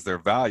looking, is there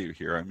value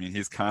here? I mean,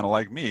 he's kind of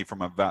like me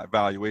from a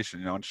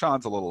valuation, and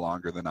Sean's a little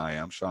longer than I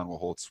am. Sean will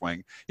hold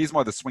swing. He's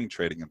more the swing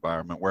trading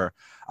environment, where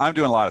I'm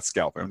doing a lot of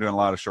scalping. I'm doing a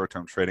lot of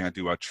short-term trading. I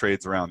do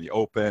trades around the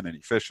open and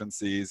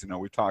efficiencies.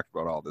 We talked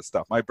about all this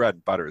stuff. My bread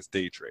and butter is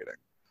day trading.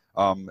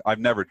 I've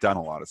never done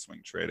a lot of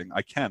swing trading.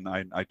 I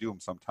do them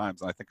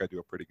sometimes, and I think I do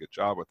a pretty good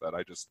job with that.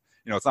 I just,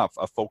 it's not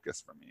a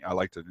focus for me. I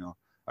like to,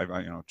 I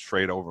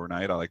trade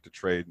overnight. I like to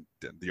trade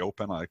the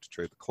open. I like to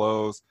trade the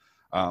close.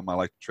 I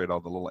like to trade all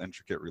the little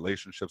intricate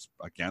relationships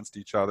against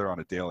each other on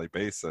a daily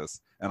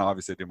basis. And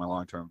obviously I do my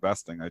long-term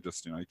investing. I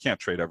just, you can't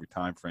trade every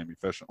time frame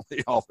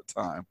efficiently all the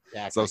time.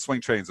 Exactly. So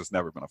swing trading has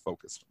never been a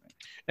focus for me.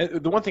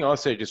 And the one thing I'll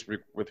say just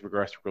with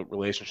regards to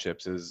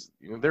relationships is,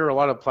 there are a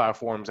lot of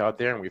platforms out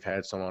there, and we've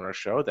had some on our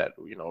show that,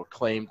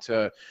 claim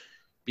to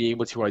be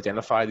able to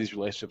identify these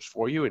relationships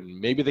for you,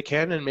 and maybe they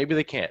can and maybe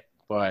they can't.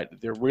 But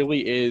there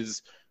really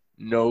is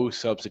no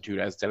substitute,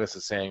 as Dennis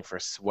is saying, for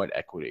sweat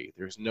equity.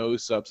 There's no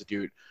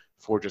substitute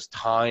for just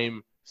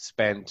time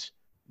spent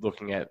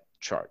looking at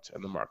charts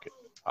and the market.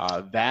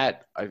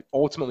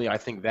 Ultimately, I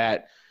think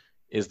that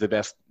is the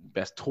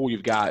best tool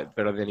you've got,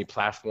 better than any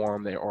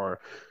platform or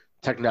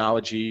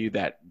technology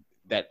that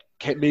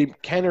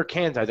can or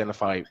can't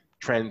identify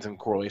trends and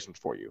correlations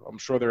for you. I'm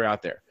sure they're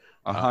out there.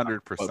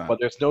 100%. But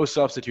there's no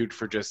substitute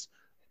for just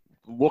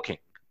looking,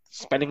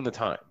 spending the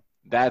time.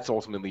 That's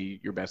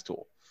ultimately your best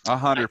tool.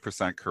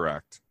 100%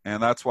 correct.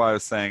 And that's why I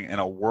was saying, in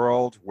a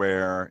world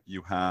where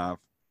you have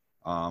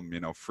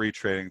free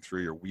trading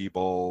through your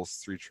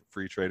Weebles,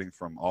 free trading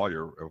from all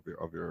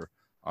your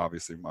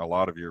obviously a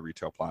lot of your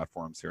retail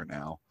platforms here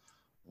now,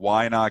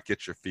 why not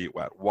get your feet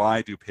wet?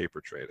 Why do paper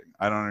trading?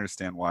 I don't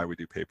understand why we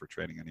do paper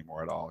trading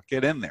anymore at all.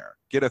 Get in there,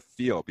 get a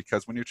feel,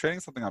 because when you're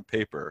trading something on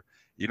paper,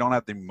 you don't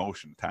have the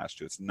emotion attached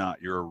to it. It's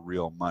not your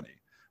real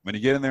money. When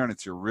you get in there and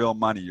it's your real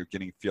money, you're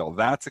getting feel.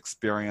 That's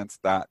experience,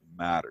 that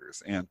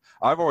matters. And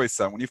I've always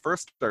said, when you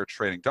first start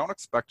trading, don't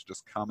expect to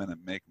just come in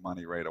and make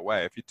money right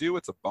away. If you do,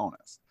 it's a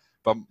bonus.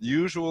 But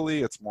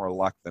usually it's more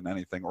luck than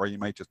anything, or you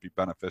might just be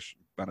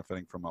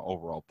benefiting from an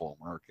overall bull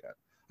market.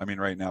 I mean,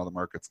 right now the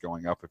market's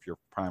going up. If you're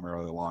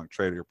primarily a long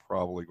trader, you're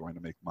probably going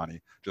to make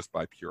money just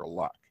by pure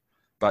luck.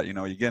 But, you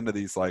get into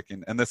these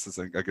and this is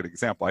a good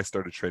example. I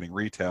started trading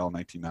retail in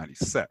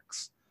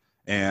 1996.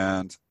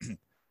 And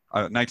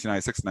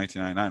 1996,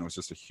 1999 was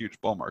just a huge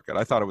bull market.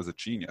 I thought it was a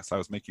genius. I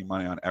was making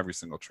money on every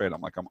single trade.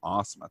 I'm like, I'm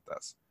awesome at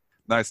this.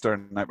 Then I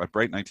started at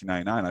Bright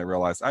 1999. I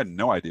realized I had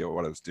no idea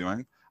what I was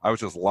doing. I was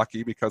just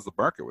lucky because the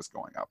market was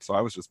going up. So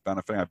I was just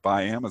benefiting. I'd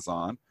buy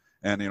Amazon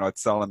and, I'd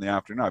sell in the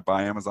afternoon. I'd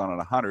buy Amazon at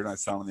 100 and I'd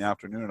sell in the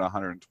afternoon at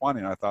 120.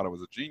 And I thought it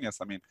was a genius.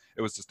 I mean,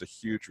 it was just a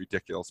huge,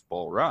 ridiculous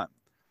bull run.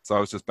 So I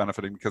was just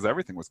benefiting because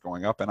everything was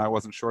going up and I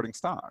wasn't shorting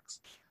stocks.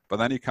 But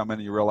then you come in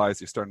and you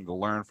realize you're starting to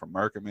learn from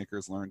market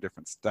makers, learn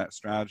different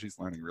strategies,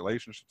 learning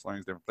relationships,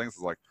 learning different things.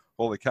 It's like,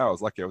 holy cow, I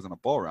was lucky I was in a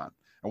bull run.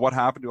 And what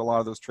happened to a lot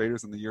of those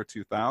traders in the year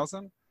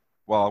 2000?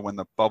 Well, when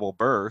the bubble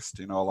burst,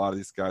 a lot of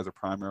these guys are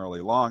primarily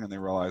long, and they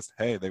realized,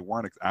 hey, they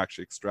weren't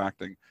actually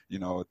extracting,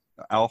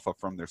 alpha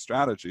from their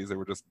strategies. They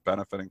were just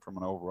benefiting from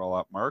an overall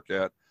up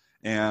market.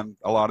 And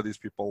a lot of these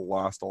people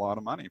lost a lot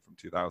of money from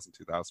 2000,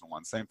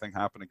 2001. Same thing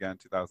happened again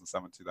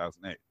 2007,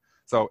 2008.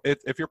 So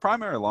if you're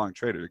primarily a long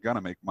trader, you're going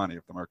to make money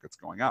if the market's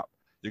going up.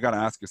 You got to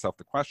ask yourself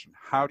the question,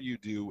 how do you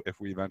do if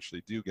we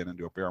eventually do get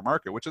into a bear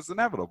market, which is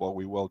inevitable,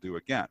 we will do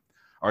again.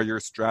 Are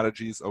your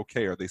strategies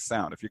okay? Are they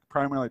sound? If you're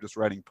primarily just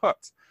writing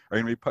puts, are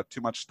you going to put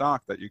too much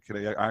stock that you could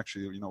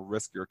actually,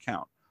 risk your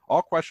account?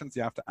 All questions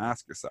you have to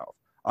ask yourself.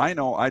 I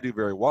know I do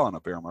very well in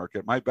a bear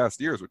market. My best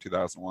years were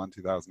 2001,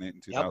 2008,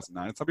 and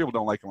 2009. Yep. Some people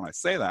don't like it when I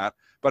say that,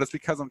 but it's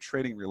because I'm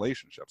trading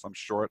relationships. I'm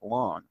short,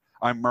 long.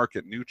 I'm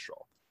market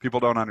neutral. People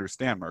don't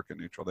understand market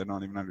neutral. They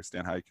don't even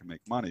understand how you can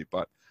make money.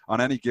 But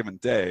on any given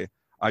day,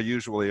 I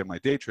usually, in my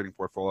day trading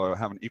portfolio,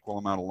 have an equal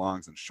amount of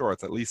longs and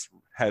shorts, at least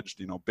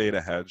hedged,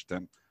 beta hedged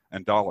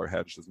and dollar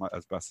hedged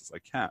as best as I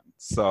can.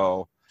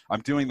 So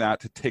I'm doing that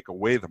to take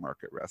away the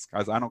market risk.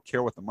 As I don't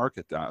care what the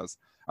market does.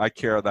 I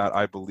care that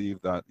I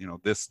believe that,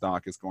 this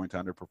stock is going to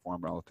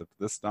underperform relative to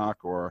this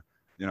stock, or,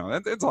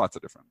 it's lots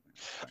of different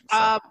things.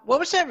 So. What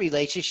was that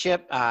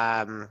relationship?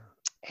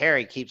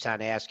 Harry keeps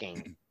on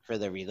asking for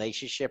the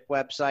relationship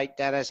website,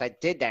 Dennis. I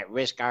did that,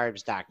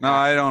 riskarbs.com. No,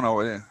 I don't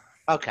know.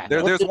 Okay.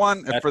 There's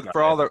one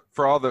for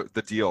all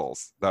the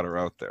deals that are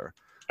out there.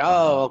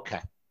 Oh, okay.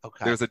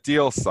 Okay. There's a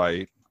deal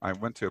site. I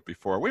went to it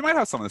before. We might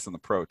have some of this in the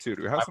pro too.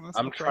 Do we have some of this?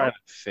 I'm trying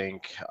to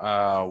think.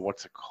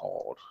 What's it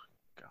called?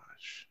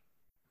 Gosh.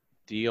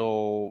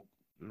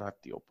 not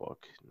deal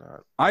book.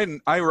 Not.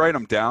 I write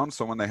them down,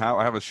 so when I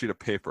have a sheet of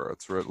paper.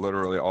 It's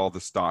literally all the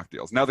stock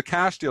deals. Now the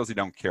cash deals you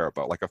don't care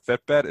about, like a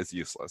Fitbit is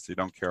useless. You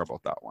don't care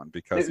about that one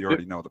because you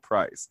already know the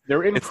price.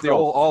 It's the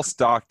all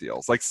stock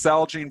deals, like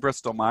Celgene,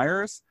 Bristol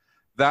Myers.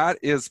 That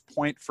is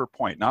point for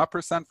point, not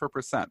percent for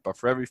percent. But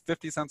for every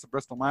 50 cents of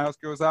Bristol Myers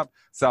goes up,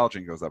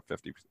 Celgene goes up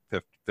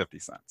 50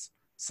 cents.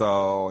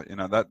 So,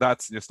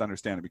 that's just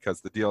understanding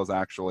because the deal is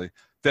actually,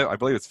 I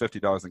believe it's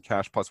 $50 in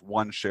cash plus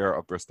 1 share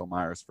of Bristol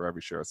Myers for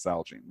every share of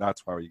Celgene.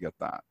 That's how you get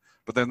that.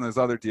 But then there's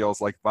other deals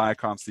like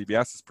Viacom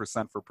CBS is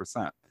percent for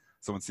percent.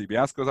 So when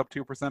CBS goes up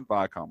 2%,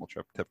 Viacom will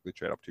typically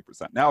trade up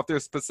 2%. Now, if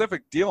there's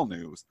specific deal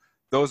news,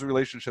 those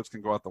relationships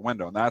can go out the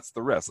window, and that's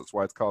the risk. That's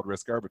why it's called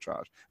risk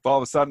arbitrage. If all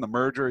of a sudden the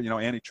merger,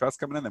 antitrust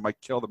coming in, they might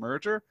kill the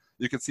merger,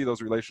 you can see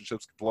those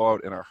relationships blow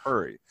out in a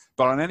hurry.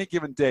 But on any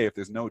given day, if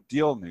there's no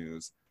deal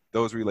news,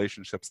 those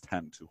relationships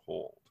tend to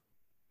hold.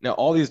 Now,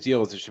 all these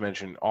deals that you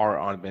mentioned are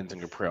on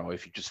Benzinger Pro.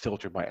 If you just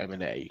filter by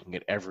M&A, you can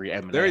get every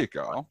M&A. There you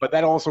go. But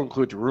that also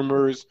includes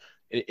rumors.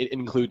 It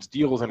includes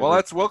deals. And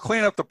we'll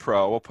clean up the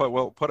Pro.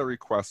 We'll put a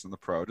request in the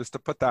Pro just to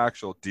put the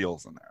actual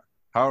deals in there.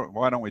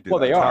 Why don't we do that? Well,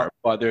 they are,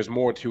 but there's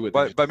more to it.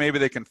 But maybe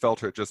they can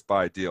filter it just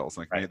by deals.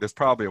 Like there's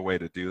probably a way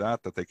to do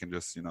that they can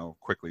just,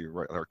 quickly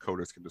write, our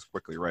coders can just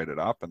quickly write it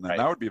up. And then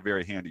that would be a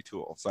very handy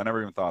tool. So I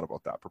never even thought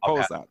about that.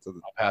 Propose that.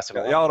 I'll pass it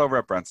along. Yell it over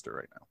at Brentster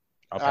right now.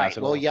 All right,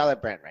 we'll yell at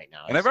Brent right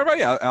now. And if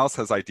everybody else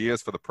has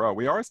ideas for the Pro,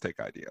 we always take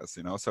ideas,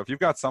 So if you've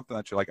got something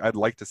that you're like, I'd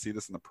like to see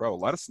this in the Pro,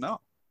 let us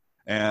know.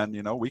 And,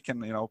 we can,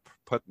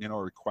 put, a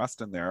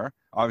request in there.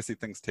 Obviously,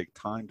 things take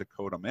time to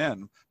code them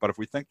in. But if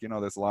we think,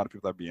 there's a lot of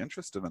people that'd be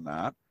interested in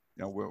that,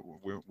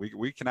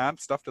 we can add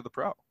stuff to the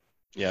Pro.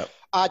 Yeah.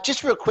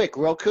 Just real quick,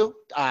 Roku.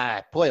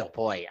 Boy, oh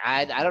boy.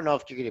 I don't know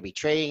if you're going to be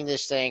trading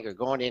this thing or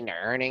going into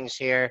earnings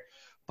here,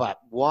 but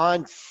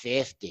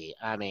 150.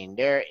 I mean,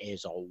 there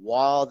is a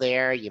wall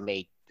there. You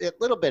made a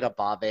little bit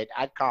above it.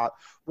 I'd call it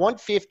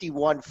 150,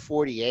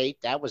 148.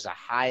 That was a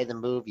high of the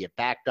move. You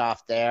backed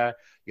off there.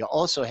 You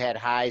also had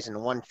highs in the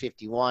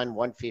 151,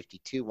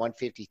 152,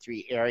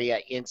 153 area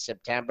in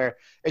September.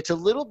 It's a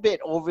little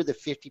bit over the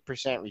 50%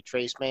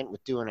 retracement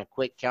with doing a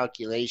quick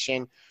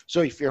calculation.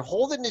 So if you're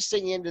holding this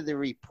thing into the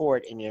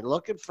report and you're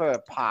looking for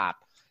a pop,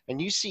 and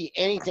you see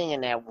anything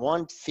in that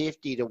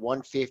 150 to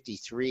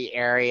 153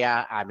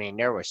 area, I mean,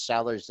 there were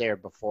sellers there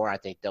before. I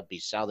think there'll be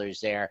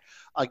sellers there.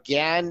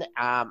 Again,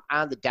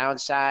 on the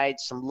downside,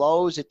 some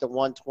lows at the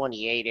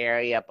 128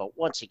 area. But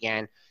once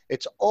again,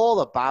 it's all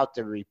about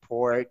the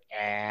report,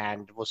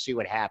 and we'll see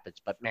what happens.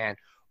 But, man,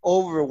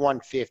 over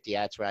 150,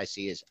 that's what I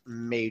see as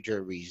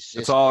major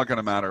resistance. It's all going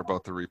to matter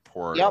about the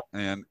report. Yep.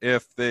 And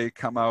if they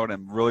come out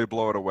and really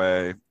blow it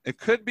away, it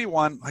could be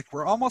one, like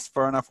we're almost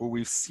far enough where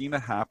we've seen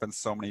it happen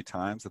so many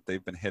times that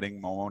they've been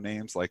hitting Momo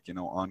names, like,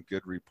 on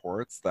good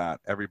reports, that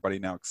everybody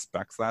now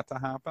expects that to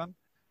happen.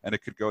 And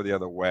it could go the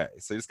other way.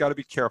 So you just got to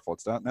be careful.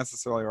 It's not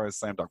necessarily always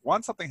slam dunk.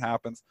 Once something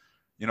happens,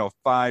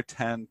 5,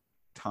 10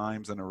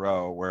 times in a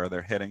row where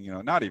they're hitting,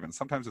 not even,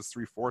 sometimes it's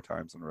 3-4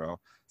 times in a row.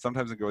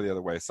 Sometimes it go the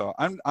other way. So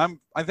I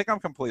think I'm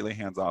completely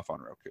hands off on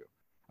Roku.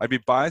 I'd be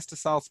biased to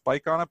sell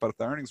spike on it, but if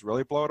the earnings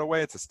really blow it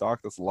away, it's a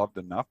stock that's loved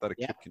enough that it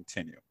could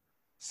continue.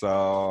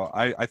 So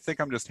I think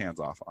I'm just hands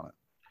off on it.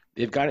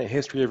 They've got a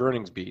history of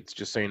earnings beats,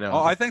 just so you know.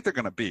 Oh, I think they're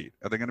going to beat.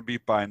 Are they going to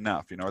beat by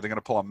enough? Are they going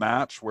to pull a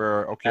match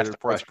where, okay, the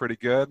report's pretty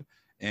good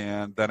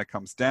and then it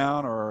comes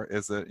down, or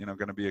is it,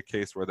 going to be a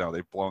case where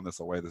they've blown this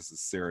away, this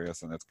is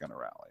serious, and it's going to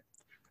rally?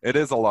 It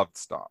is a loved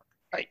stock.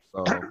 Right.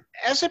 So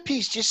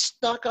S&P's just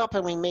stuck up,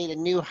 and we made a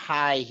new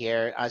high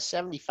here.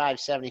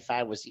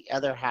 75.75 was the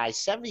other high.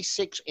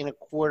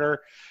 76.25.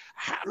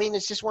 I mean,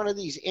 it's just one of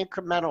these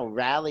incremental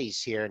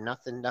rallies here.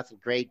 Nothing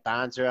great.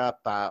 Bonds are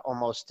up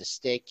almost a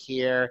stick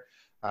here.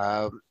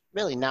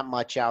 Really not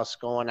much else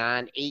going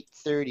on.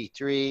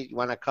 833. You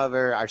want to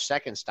cover our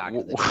second stock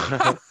of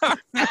the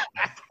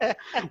day?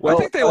 Well, I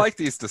think they like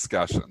these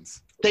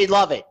discussions. They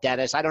love it,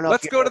 Dennis. I don't know.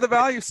 Let's go to the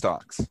value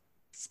stocks,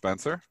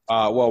 Spencer.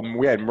 Well,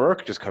 we had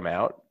Merck just come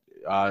out.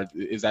 What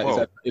did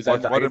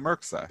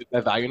Merck say? Is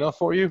that value enough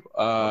for you?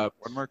 What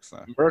did Merck say?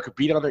 Merck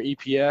beat on their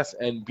EPS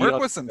and beat Merck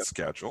wasn't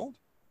scheduled.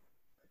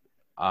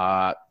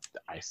 I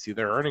see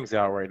their earnings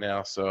out right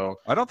now, so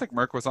I don't think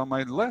Merck was on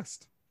my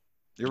list.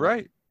 You're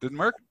right. Was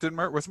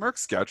Merck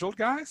scheduled,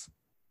 guys?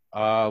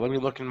 Let me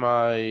look in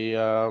my.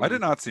 I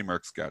did not see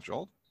Merck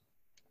scheduled.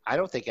 I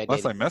don't think I did.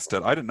 Unless I missed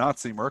it. I did not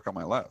see Merck on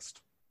my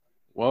list.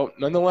 Well,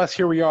 nonetheless,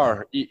 here we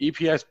are.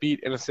 EPS beat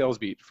and a sales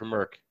beat for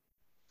Merck.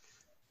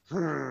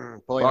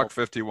 Block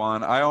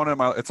 51. I own it.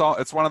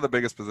 It's one of the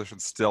biggest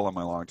positions still in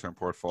my long-term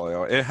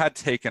portfolio. It had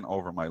taken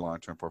over my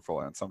long-term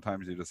portfolio, and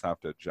sometimes you just have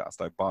to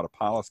adjust. I bought a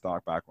pile of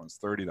stock back when it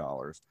was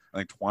 $30. I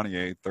think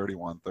 28,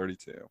 31,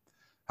 32.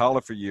 Held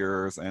it for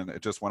years, and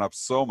it just went up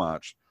so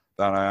much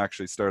that I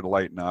actually started to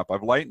lighten up.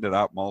 I've lightened it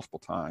up multiple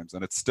times,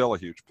 and it's still a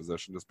huge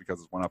position just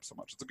because it went up so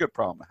much. It's a good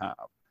problem to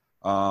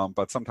have.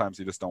 But sometimes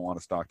you just don't want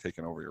a stock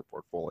taking over your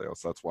portfolio.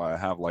 So that's why I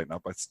have lightened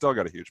up. I still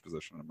got a huge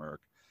position in Merck.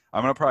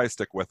 I'm going to probably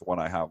stick with what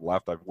I have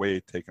left. I've way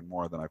taken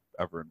more than I've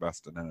ever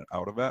invested in it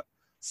out of it.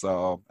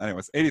 So,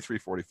 anyways,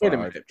 83.45. Wait a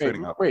minute.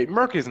 Trading up. Wait,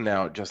 Merck isn't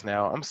out just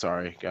now. I'm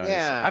sorry, guys.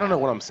 Yeah. I don't know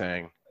what I'm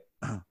saying.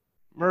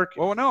 Merck.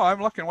 Well, no, I'm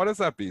looking. What is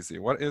that, BC?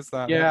 What is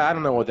that? Yeah, I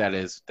don't know what that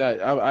is.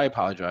 I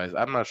apologize.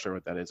 I'm not sure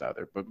what that is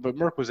either. But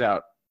Merck was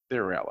out. They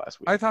were out last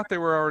week. I thought they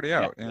were already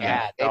out.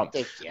 Yeah.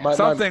 Something.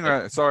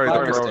 Sorry, my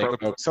the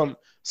mistake, folks.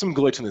 Some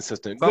glitch in the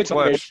system. some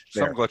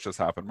Some glitches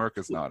happen. Merck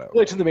is not out.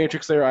 glitch in the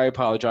matrix there. I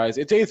apologize.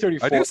 It's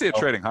 8:34. I do see it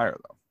trading higher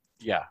though.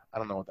 Yeah, I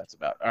don't know what that's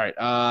about. All right,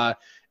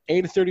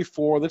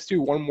 8:34. Let's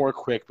do one more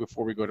quick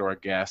before we go to our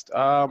guest.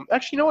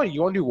 Actually, you know what?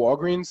 You want to do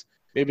Walgreens?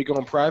 Maybe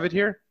going private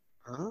here.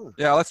 Oh.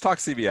 Yeah, let's talk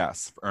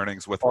CVS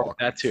earnings with Walgreens.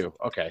 That too.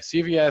 Okay,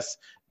 CVS,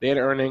 they had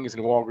earnings,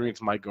 and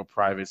Walgreens might go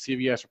private.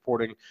 CVS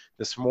reporting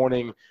this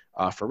morning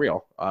for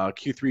real.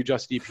 Q3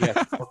 adjusted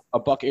EPS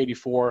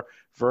 $1.84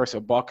 versus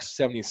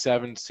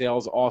 $1.77.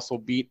 Sales also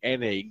beat,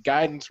 and a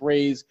guidance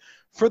raise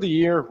for the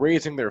year,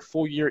 raising their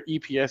full year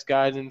EPS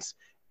guidance,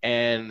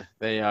 and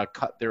they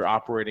cut their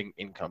operating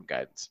income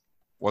guidance.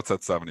 What's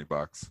that,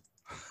 $70?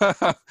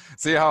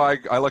 See how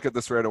I look at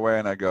this right away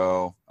and I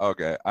go,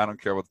 okay, I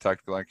don't care about the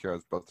technical, I care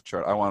about the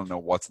chart. I want to know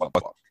what's in the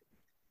book.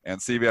 And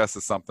CVS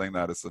is something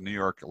that is a New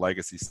York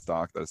legacy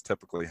stock that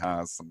typically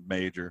has some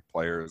major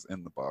players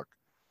in the book.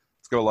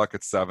 Let's go look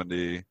at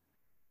 70.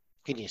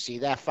 Can you see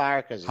that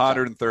far?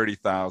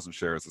 130,000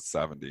 shares at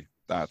 70.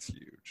 That's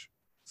huge.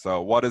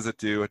 So what does it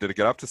do? Did it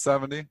get up to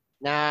 70?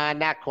 Nah,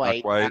 not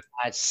quite.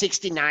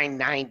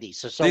 69.90.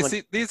 So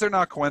these are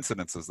not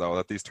coincidences, though,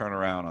 that these turn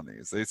around on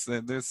these.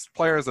 There's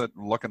players that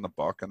look in the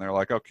book and they're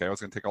like, okay, I was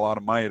going to take a lot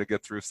of money to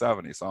get through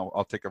 70, so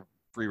I'll take a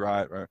free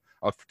ride. Or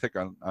I'll take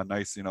a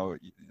nice,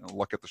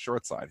 look at the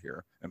short side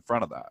here in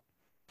front of that.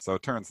 So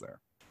it turns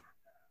there.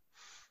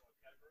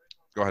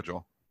 Go ahead,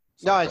 Joel.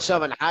 No, it's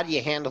someone. How do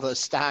you handle the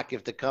stock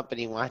if the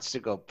company wants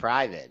to go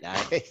private?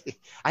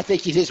 I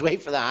think you just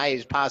wait for the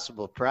highest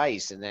possible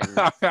price and then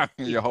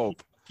you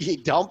hope. You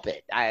dump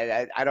it.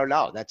 I don't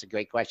know. That's a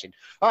great question.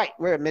 All right,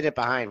 we're a minute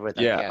behind with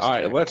our guest. All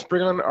right, let's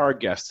bring on our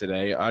guest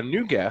today. A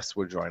new guest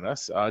will join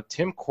us.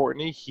 Tim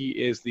Courtney. He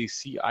is the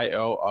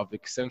CIO of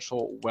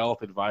Essential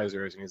Wealth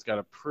Advisors, and he's got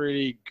a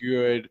pretty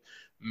good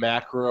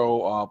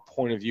macro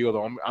point of view,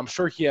 although I'm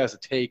sure he has a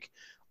take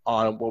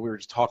on what we were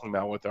just talking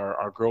about with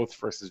our growth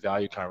versus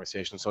value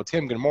conversation. So,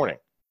 Tim, good morning.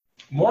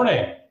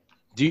 Morning.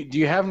 Do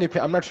you have any?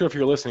 I'm not sure if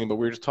you're listening, but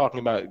we were just talking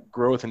about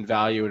growth and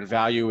value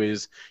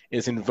is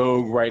in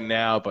vogue right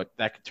now, but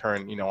that could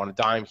turn on a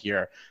dime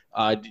here.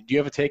 Do you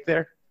have a take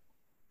there?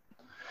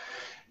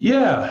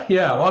 Yeah.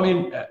 Well, I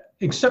mean,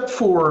 except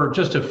for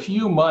just a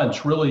few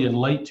months, really, in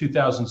late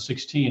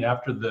 2016,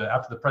 after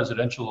the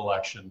presidential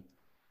election,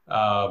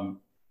 value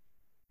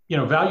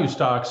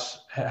stocks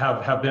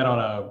have been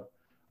on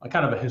a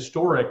kind of a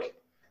historic,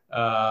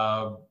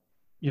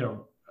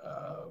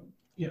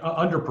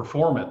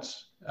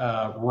 underperformance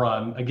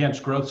run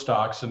against growth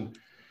stocks, and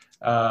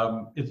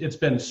it's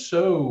been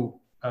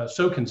so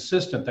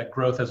consistent that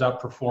growth has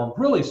outperformed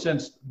really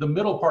since the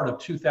middle part of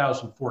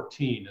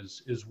 2014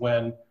 is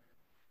when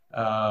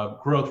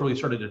growth really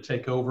started to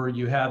take over.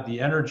 You had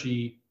the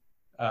energy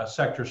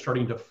sector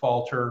starting to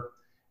falter,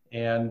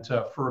 and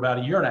for about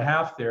a year and a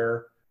half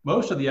there,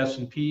 most of the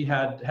S&P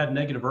had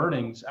negative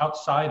earnings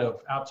outside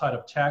of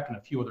tech and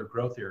a few other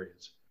growth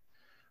areas.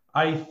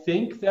 I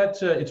think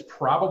that it's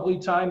probably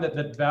time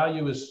that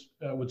value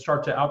would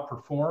start to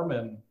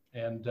outperform,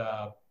 and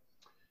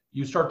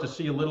you start to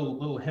see a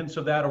little hints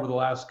of that over the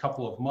last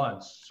couple of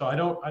months. So I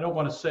don't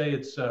want to say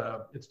it's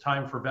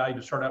time for value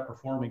to start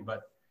outperforming,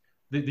 but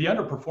the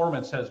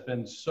underperformance has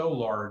been so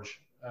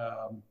large.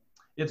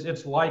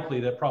 It's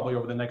likely that probably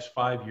over the next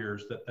 5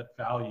 years that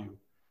value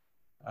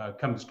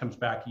comes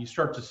back. You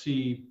start to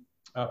see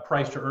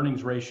price to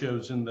earnings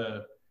ratios in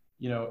the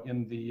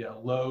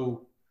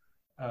low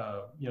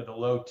the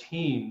low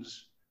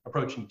teens,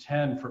 approaching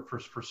 10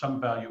 for some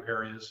value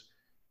areas,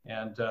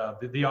 and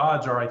the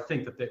odds are, I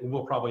think, that they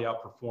will probably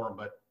outperform,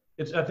 but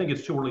I think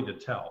it's too early to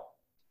tell.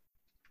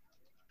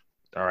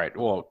 All right.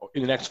 Well,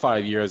 in the next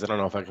 5 years, I don't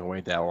know if I can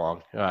wait that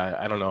long.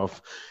 I don't know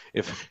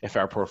if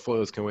our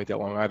portfolios can wait that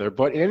long either.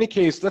 But in any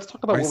case, let's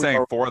talk about. Are you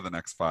saying for the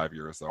next 5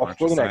 years, though? Aren't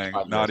you saying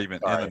not even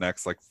in the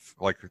next like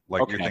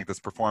okay. You think this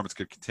performance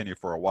could continue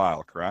for a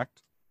while,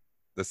 correct?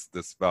 This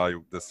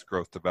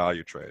growth to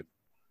value trade.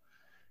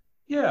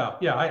 Yeah,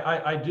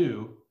 I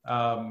do.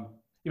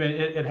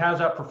 It has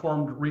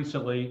outperformed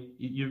recently.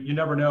 You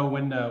never know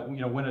when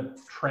a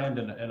trend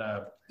and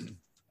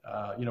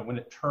when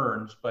it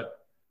turns, but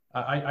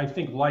I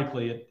think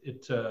likely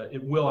it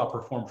will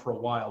outperform for a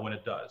while when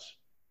it does.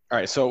 All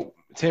right, so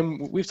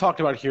Tim, we've talked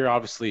about here.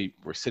 Obviously,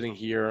 we're sitting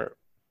here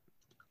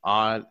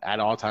at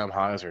all-time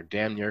highs or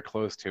damn near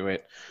close to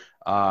it.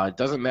 It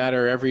doesn't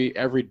matter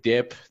every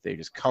dip, they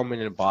just come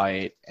in and buy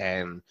it,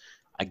 and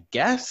I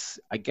guess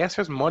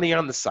there's money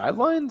on the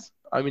sidelines.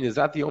 I mean, is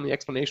that the only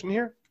explanation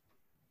here?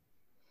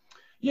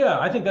 Yeah,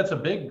 I think that's a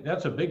big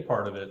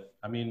part of it.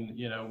 I mean,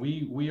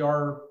 we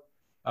are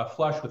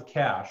flush with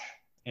cash,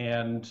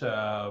 and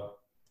so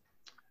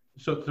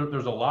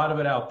there's a lot of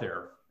it out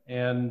there.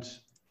 And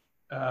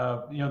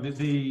I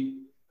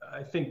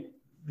think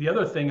the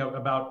other thing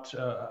about,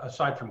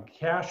 aside from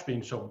cash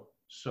being so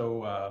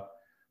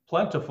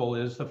plentiful,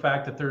 is the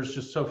fact that there's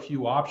just so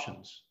few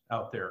options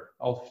out there,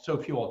 so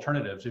few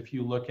alternatives. If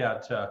you look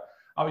at,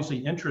 obviously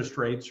interest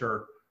rates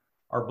are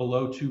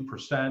below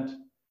 2%,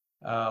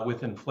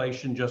 with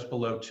inflation just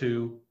below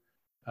 2%.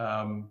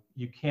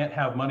 You can't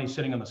have money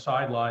sitting on the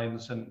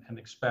sidelines and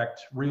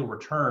expect real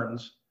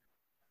returns.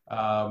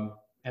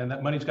 And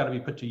that money's got to be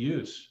put to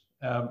use.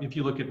 If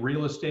you look at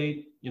real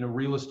estate,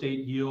 real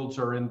estate yields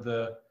are in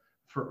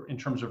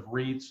terms of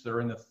REITs,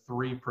 they're in the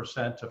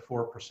 3% to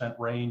 4%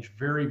 range,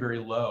 very, very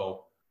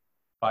low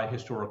by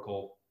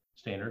historical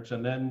standards.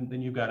 And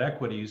then you've got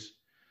equities.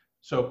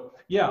 So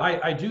yeah,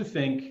 I do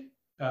think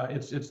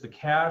it's the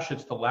cash,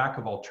 it's the lack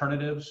of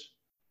alternatives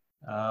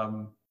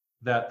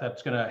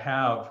that's going to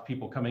have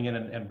people coming in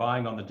and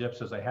buying on the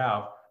dips as they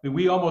have. I mean,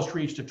 we almost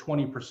reached a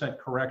 20%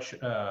 correction.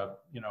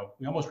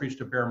 We almost reached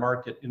a bear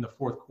market in the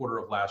fourth quarter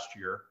of last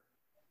year.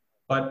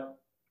 But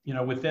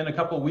within a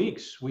couple of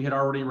weeks, we had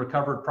already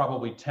recovered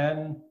probably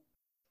 10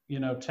 to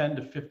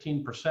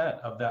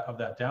 15% of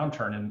that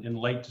downturn in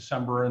late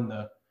December and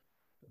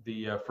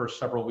the first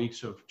several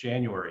weeks of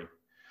January.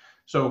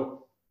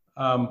 So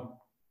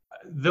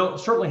they'll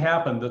certainly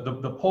happen.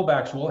 The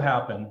pullbacks will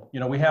happen.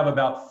 We have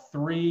about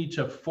 3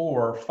 to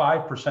 4,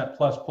 5%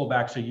 plus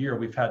pullbacks a year.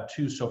 We've had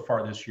 2 so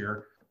far this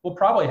year. We'll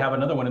probably have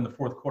another one in the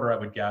fourth quarter, I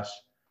would guess.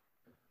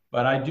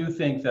 But I do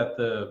think that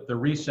the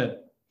recent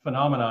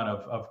phenomenon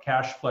of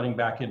cash flooding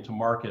back into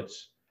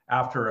markets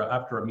after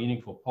a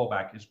meaningful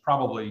pullback is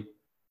probably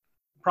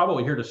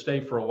here to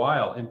stay for a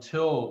while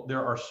until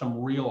there are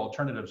some real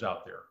alternatives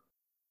out there.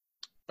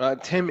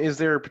 Tim, is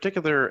there a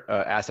particular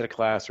asset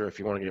class, or if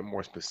you want to get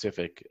more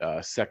specific,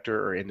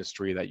 sector or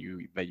industry that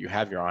you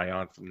have your eye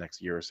on for the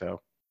next year or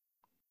so?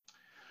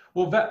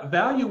 Well,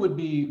 value would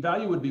be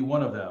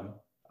one of them,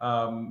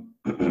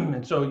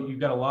 and so you've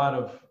got a lot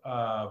of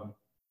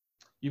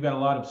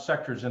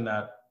sectors in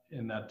that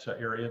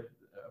area,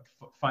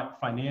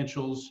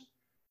 financials,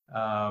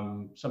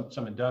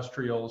 some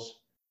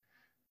industrials,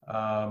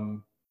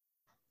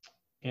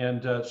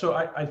 and so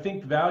I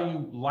think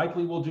value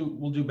likely will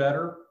do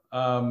better.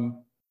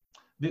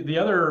 The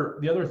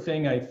other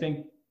thing I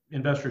think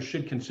investors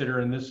should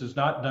consider, and this has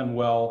not done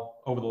well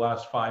over the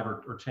last 5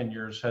 or 10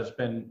 years, has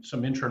been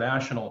some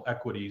international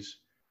equities.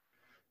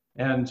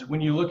 And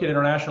when you look at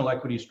international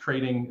equities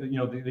trading,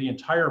 the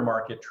entire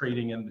market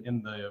trading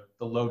in the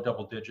low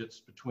double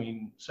digits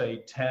between,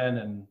 say, 10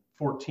 and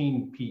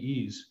 14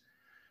 PEs,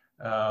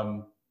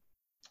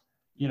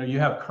 you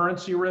have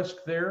currency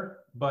risk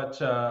there,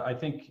 but I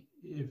think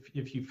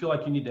if you feel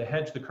like you need to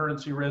hedge the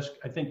currency risk,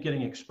 I think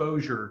getting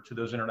exposure to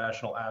those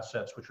international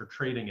assets, which are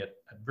trading at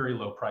very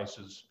low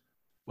prices,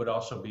 would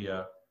also be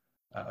a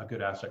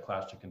good asset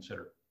class to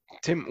consider.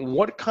 Tim,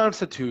 what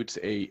constitutes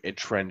a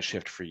trend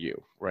shift for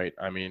you, right?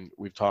 I mean,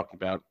 we've talked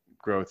about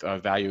growth,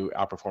 value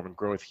outperforming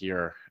growth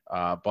here,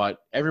 but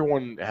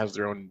everyone has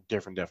their own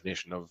different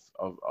definition of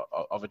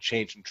a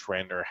change in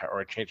trend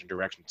or a change in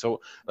direction. So,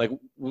 like,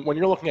 when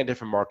you're looking at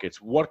different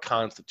markets, what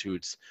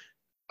constitutes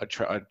a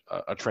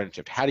trend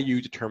shift? How do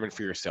you determine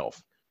for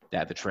yourself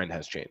that the trend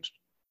has changed?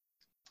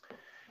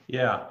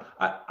 Yeah,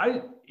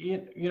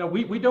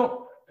 we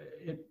don't,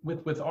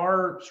 with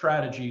our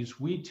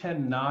strategies, we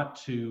tend not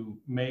to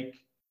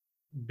make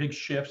big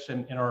shifts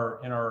in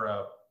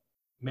our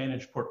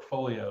managed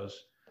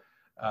portfolios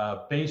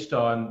based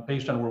on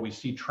where we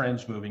see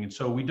trends moving, and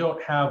so we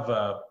don't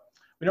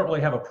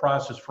really have a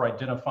process for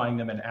identifying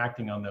them and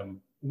acting on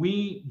them.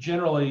 We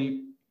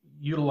generally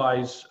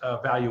utilize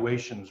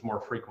valuations more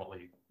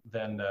frequently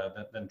than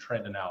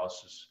trend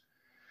analysis,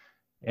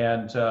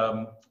 and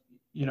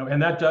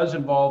and that does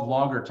involve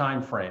longer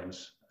time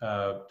frames,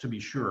 to be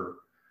sure.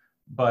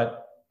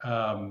 But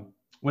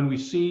when we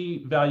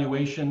see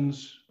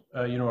valuations,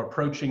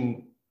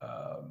 approaching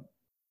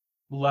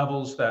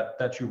levels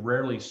that you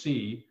rarely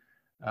see,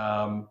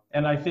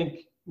 and I think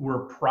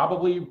we're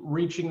probably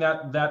reaching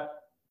that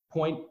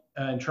point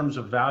in terms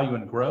of value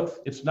and growth.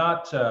 It's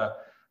not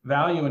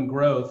value and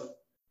growth.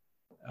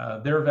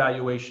 Their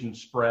valuation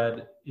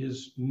spread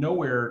is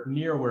nowhere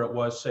near where it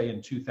was, say,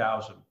 in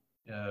 2000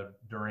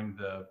 during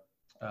the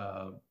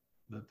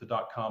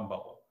dot-com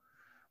bubble.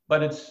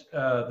 But it's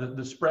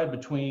the spread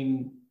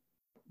between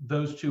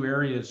those two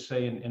areas,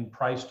 say in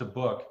price to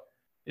book,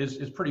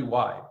 is pretty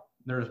wide.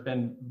 There's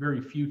been very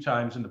few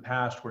times in the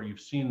past where you've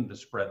seen the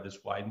spread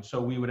this wide, and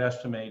so we would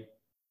estimate,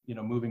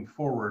 moving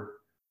forward,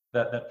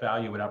 that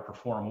value would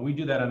outperform. And we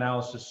do that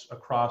analysis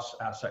across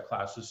asset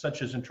classes,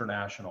 such as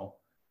international,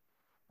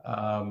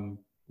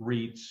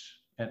 REITs,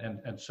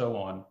 and so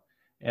on.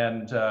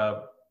 And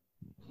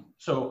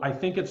so I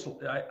think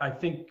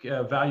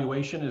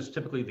valuation is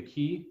typically the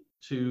key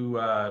to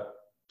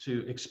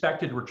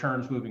expected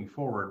returns moving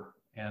forward.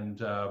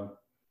 And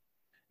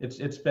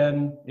it's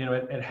been,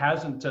 it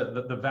hasn't,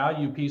 the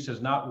value piece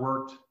has not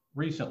worked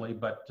recently,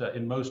 but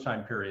in most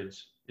time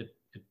periods,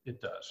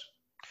 it does.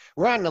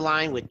 We're on the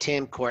line with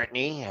Tim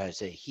Courtney.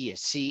 He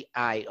is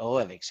CIO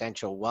of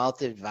Essential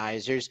Wealth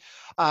Advisors.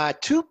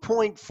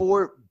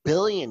 $2.4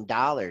 billion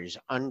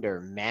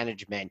under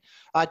management.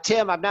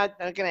 Tim, I'm not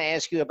going to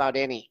ask you about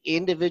any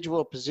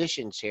individual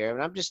positions here.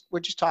 And we're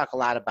just talking a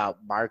lot about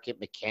market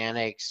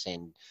mechanics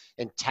and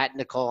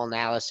technical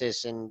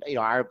analysis. And,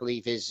 our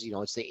belief is,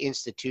 it's the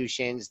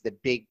institutions, the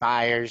big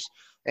buyers,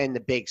 and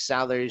the big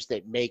sellers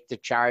that make the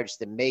charts,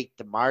 that make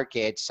the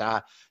markets.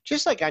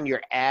 Just like on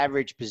your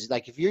average,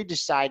 like if you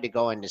decide to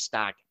go into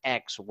stock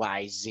X,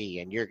 Y, Z,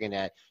 and you're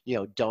gonna,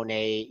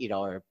 donate,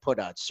 or put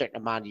a certain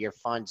amount of your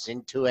funds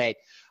into it,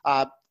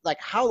 like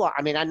how long?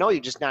 I mean, I know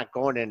you're just not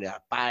going in to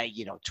buy,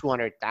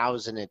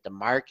 200,000 at the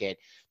market.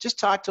 Just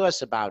talk to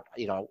us about,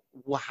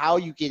 how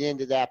you get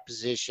into that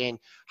position,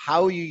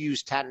 how you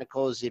use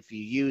technicals, if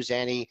you use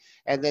any,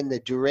 and then the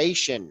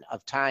duration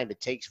of time it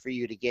takes for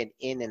you to get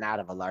in and out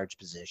of a large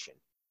position.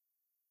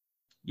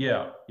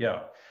 Yeah.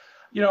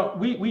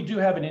 We do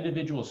have an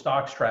individual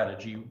stock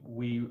strategy.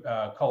 We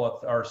call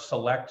it our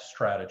select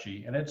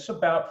strategy, and it's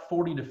about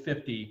 40 to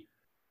 50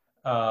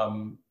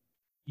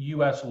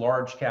 U.S.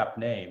 large cap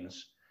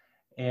names.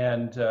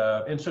 And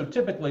so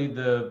typically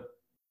the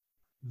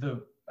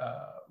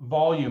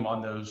volume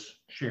on those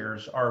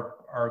shares are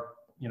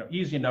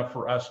easy enough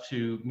for us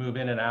to move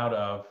in and out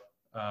of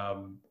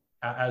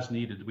as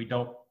needed. We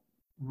don't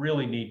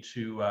really need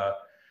to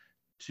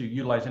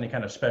utilize any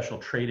kind of special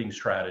trading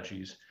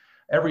strategies.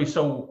 Every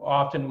so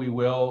often we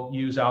will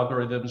use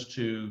algorithms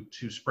to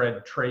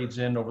spread trades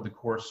in over the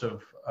course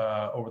of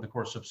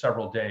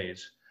several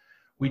days.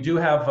 We do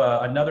have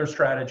another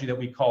strategy that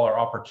we call our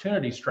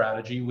opportunity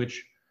strategy,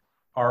 which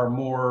are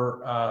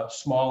more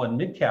small and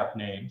mid-cap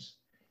names.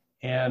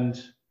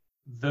 And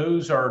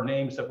those are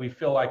names that we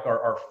feel like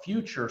are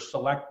future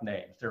select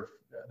names.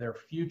 They're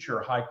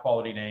future high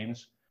quality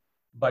names,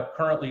 but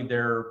currently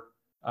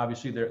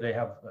they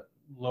have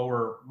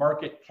lower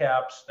market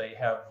caps, they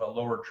have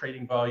lower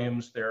trading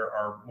volumes, there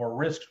are more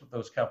risks with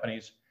those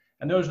companies.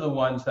 And those are the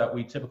ones that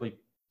we typically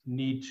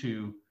need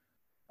to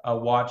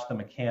watch the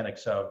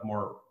mechanics of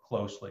more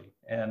closely.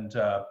 And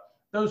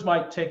those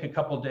might take a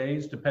couple of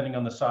days depending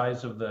on the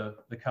size of the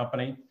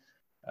company.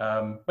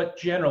 But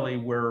generally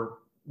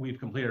we've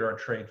completed our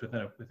trades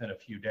within a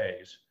few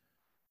days.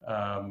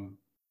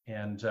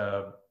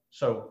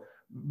 So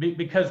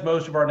because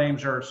most of our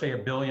names are, say,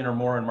 $1 billion or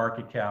more in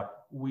market cap,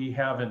 we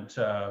haven't,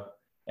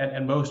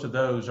 and most of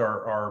those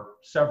are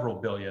several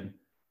billion,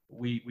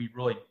 we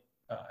really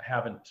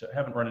haven't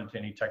run into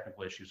any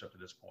technical issues up to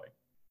this point.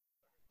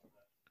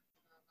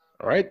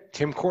 All right,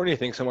 Tim Courtney,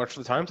 thanks so much for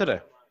the time today.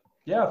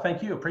 Yeah,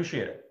 thank you.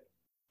 Appreciate it.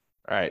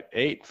 All right,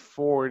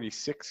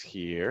 8:46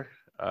 here.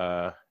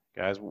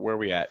 Guys, where are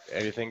we at?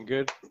 Anything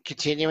good?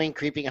 Continuing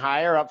creeping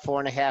higher, up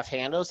 4.5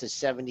 handles to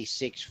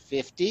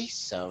 76.50.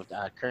 So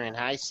current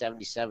high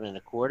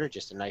 77.25.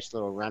 Just a nice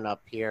little run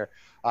up here,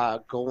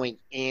 going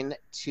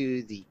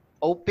into the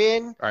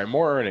open. All right,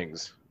 more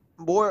earnings.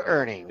 More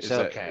earnings.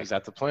 Is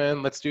that the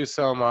plan? Let's do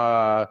some.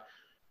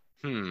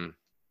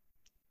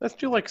 Let's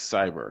do like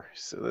cyber.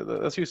 So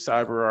let's do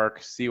CyberArk,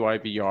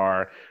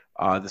 CYBR.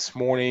 This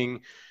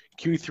morning,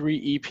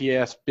 Q3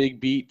 EPS big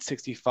beat,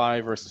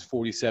 65 versus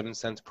 47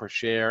 cents per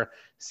share.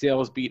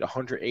 Sales beat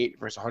 108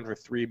 versus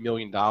 $103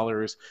 million.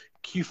 Q4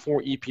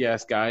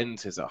 EPS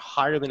guidance is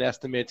higher than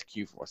estimates.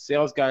 Q4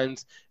 sales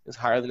guidance is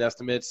higher than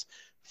estimates.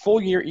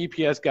 Full year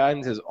EPS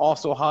guidance is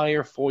also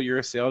higher. Full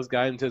year sales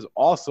guidance is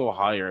also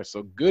higher.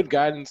 So good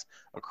guidance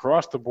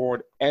across the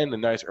board and a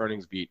nice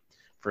earnings beat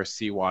for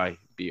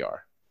CYBR.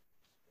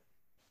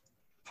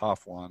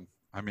 Tough one.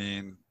 I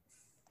mean,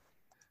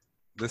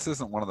 this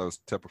isn't one of those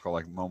typical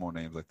like Momo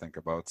names I think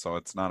about, so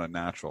it's not a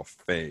natural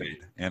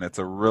fade, and it's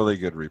a really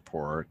good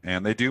report,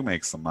 and they do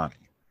make some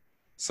money.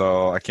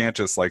 So I can't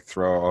just like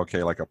throw,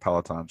 like a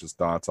Peloton just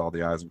dots all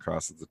the I's and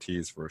crosses the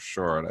T's for a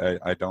short.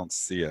 I don't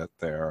see it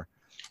there.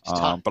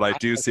 But I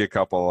do see a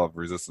couple of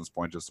resistance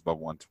points just above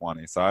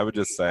 120. So I would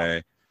just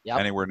say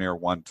anywhere near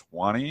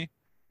 120,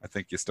 I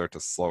think you start to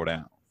slow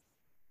down.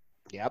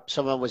 Yep.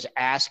 Someone was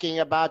asking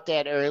about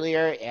that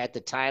earlier. At the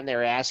time they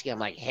were asking, I'm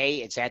like, hey,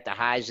 it's at the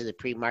highs of the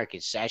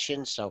pre-market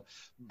session. So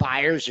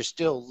buyers are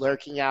still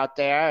lurking out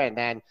there. And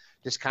then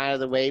just kind of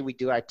the way we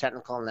do our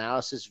technical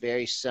analysis,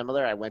 very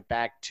similar. I went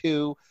back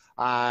to,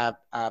 towards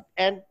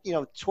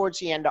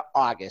the end of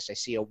August, I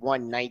see a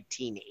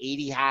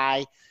 119.80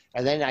 high.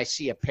 And then I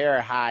see a pair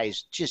of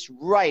highs just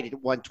right at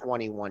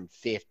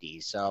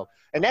 121.50. So,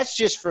 and that's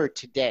just for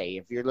today.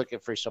 If you're looking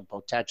for some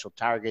potential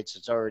targets,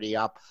 it's already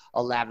up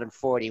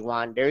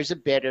 11.41. There's a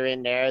bidder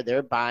in there.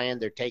 They're buying.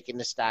 They're taking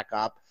the stock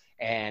up.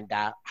 And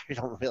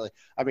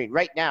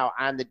right now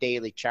on the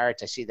daily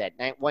charts, I see that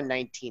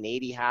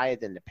 119.80 high,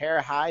 then the pair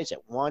of highs at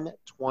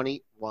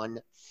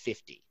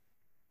 121.50.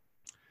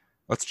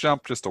 Let's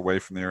jump just away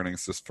from the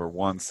earnings just for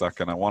 1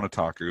 second. I want to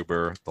talk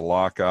Uber. The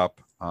lockup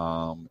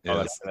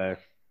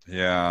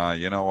Yeah,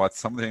 you know what?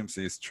 Sometimes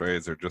these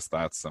trades are just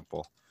that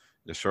simple.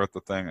 You short the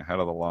thing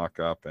ahead of the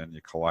lockup and you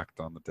collect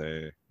on the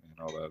day,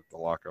 that the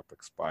lockup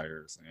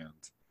expires. And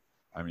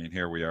I mean,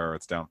 here we are.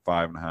 It's down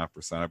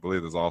 5.5%. I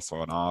believe there's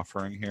also an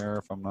offering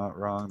here, if I'm not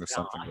wrong. There's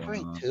something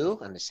going on. Too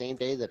on the same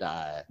day that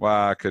I.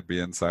 Well, it could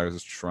be insiders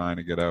just trying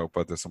to get out,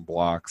 but there's some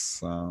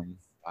blocks.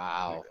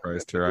 Wow.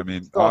 Priced here. I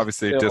mean,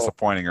 obviously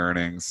disappointing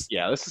earnings.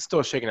 Yeah, this is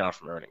still shaking out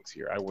from earnings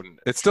here.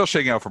 It's still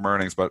shaking out from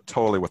earnings, but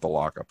totally with the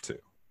lockup too.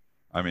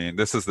 I mean,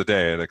 this is the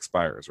day it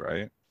expires,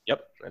 right?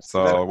 Yep.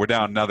 So we're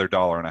down another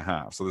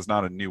 $1.50. So there's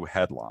not a new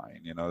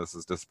headline. This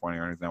is disappointing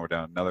earnings. Now we're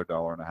down another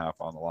 $1.50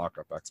 on the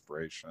lockup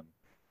expiration.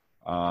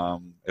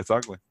 It's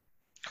ugly.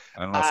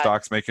 I don't know.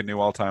 Stocks making new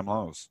all-time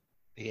lows.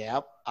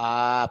 Yep.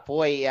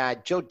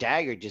 Joe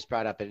Dagger just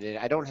brought up it.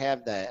 I don't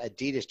have the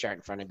Adidas chart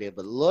in front of me,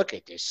 but look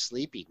at this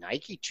sleepy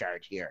Nike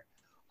chart here.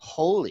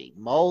 Holy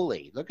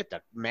moly. Look at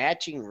the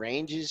matching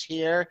ranges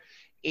here.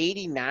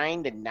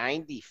 89 to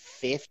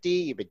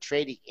 90.50. You've been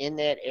trading in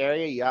that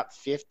area. You're up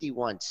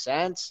 51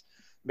 cents.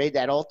 Made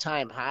that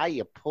all-time high.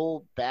 You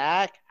pulled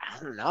back. I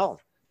don't know.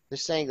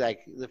 This thing,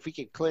 like, if we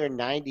could clear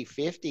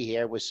 90.50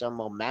 here with some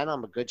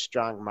momentum, a good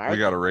strong market. We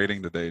got a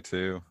rating today,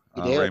 too.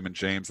 Raymond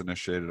James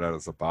initiated that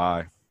as a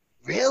buy.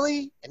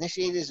 Really?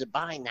 Initiated as a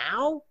buy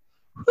now?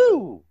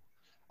 Whew.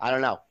 I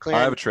don't know. I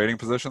have a trading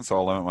position, so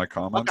I'll limit my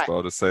comments, but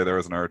I'll just say there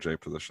was an RJ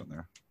position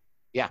there.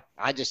 Yeah,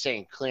 I'm just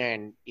saying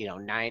clearing,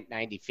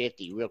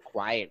 90.50, real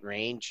quiet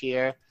range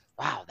here.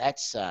 Wow,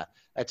 that's a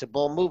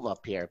bull move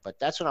up here. But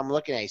that's what I'm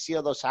looking at. You see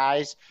all those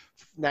highs,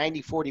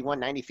 90.41,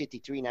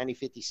 90.53,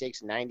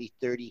 90.56,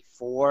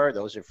 90.34.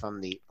 Those are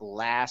from the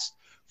last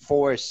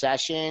 4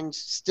 sessions.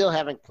 Still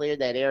haven't cleared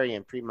that area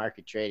in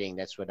pre-market trading.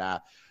 That's what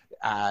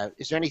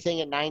is there anything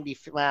at 90?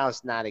 Well,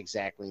 it's not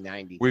exactly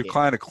 90. We've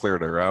kind of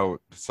cleared her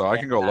out, so I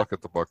can go look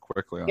at the book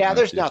quickly. Yeah,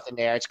 there's nothing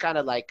there. It's kind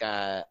of like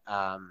a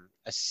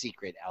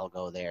secret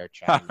algo there.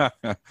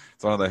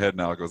 It's one of the hidden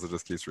algos that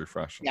just keeps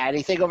refreshing. Yeah,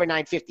 anything over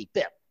 950,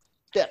 bip.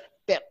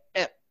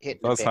 It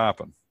does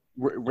happen.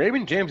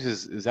 Raymond James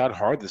is out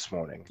hard this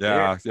morning.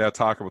 Yeah,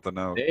 talk about the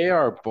note. They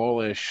are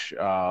bullish.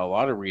 A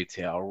lot of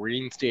retail.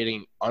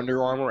 Reinstating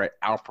Under Armour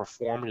at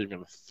Outperform, giving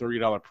them a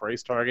 $30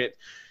 price target.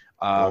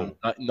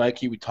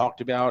 Nike, we talked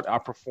about,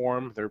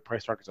 Outperform. Their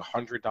price target is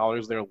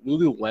 $100 there.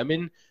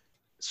 Lululemon,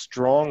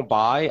 strong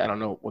buy. I don't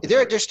know.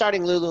 They're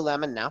starting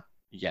Lululemon now?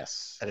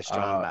 Yes. At a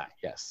strong buy.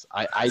 Yes.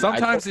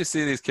 Sometimes you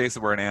see these cases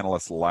where an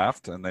analyst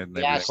left and they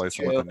replace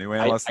them with a new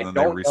analyst and then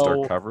they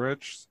restart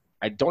coverage.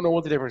 I don't know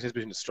what the difference is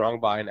between a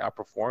strong buy and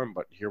Outperform,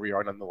 but here we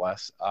are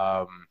nonetheless.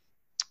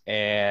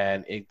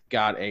 And it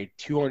got a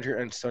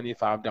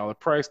 $275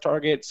 price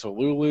target. So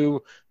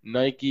Lulu,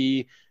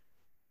 Nike,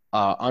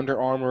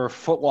 Under Armour,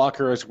 Foot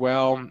Locker as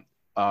well.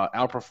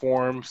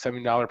 Outperform,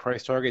 $70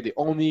 price target. The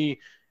only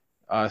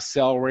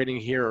sell rating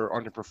here or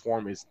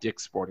underperform is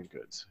Dick's Sporting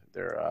Goods.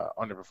 They're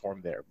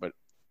underperformed there. But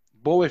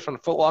bullish on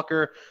Foot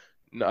Locker,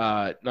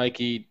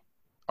 Nike,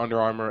 Under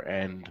Armour,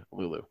 and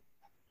Lulu.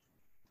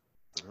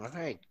 All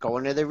right,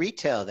 going to the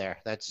retail there.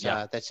 That's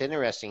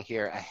interesting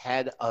here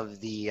ahead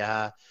of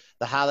the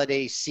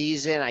holiday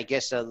season. I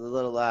guess a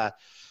little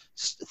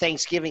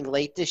Thanksgiving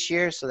late this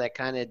year, so that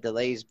kind of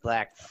delays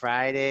Black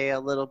Friday a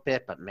little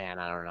bit. But man,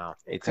 I don't know.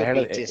 It's ahead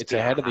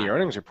of the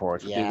earnings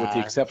reports, with the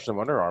exception of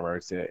Under Armour.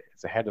 It's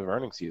ahead of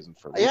earnings season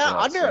for retail.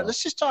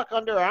 Let's just talk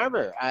Under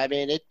Armour. I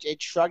mean,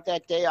 it shrugged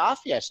that day off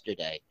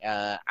yesterday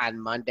on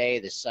Monday.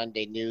 The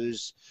Sunday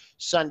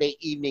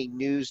evening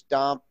news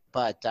dump,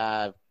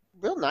 but.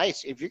 Real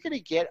nice. If you're going to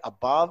get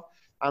above,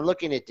 I'm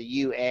looking at the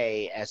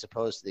UA as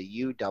opposed to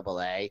the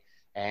UAA,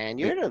 and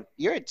you're at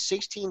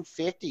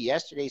 1650.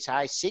 Yesterday's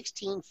high,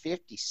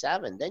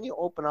 1657. Then you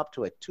open up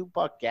to a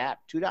 $2 gap,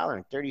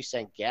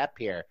 $2.30 gap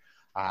here.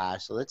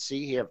 So let's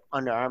see here if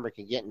Under Armour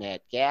can get in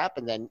that gap,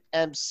 and then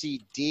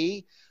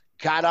MCD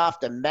got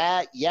off the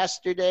mat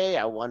yesterday.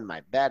 I won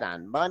my bet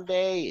on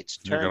Monday.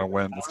 You're gonna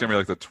win. It's gonna be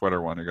like the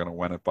Twitter one. You're gonna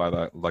win it by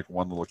that like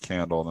one little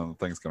candle, and then the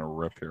thing's gonna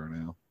rip here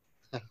now.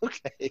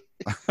 Okay.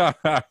 All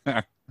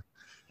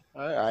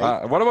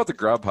right. What about the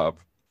Grubhub?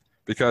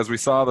 Because we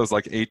saw those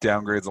like 8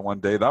 downgrades in one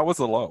day. That was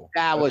the low.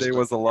 That was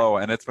the low,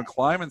 and it's been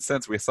climbing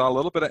since. We saw a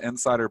little bit of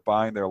insider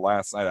buying there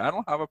last night. I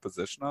don't have a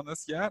position on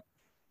this yet,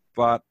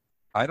 but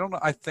I don't know.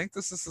 I think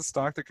this is a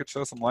stock that could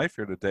show some life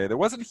here today. There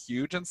wasn't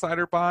huge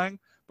insider buying,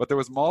 but there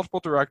was multiple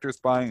directors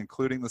buying,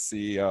 including the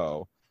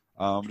CEO.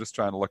 I'm just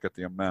trying to look at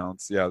the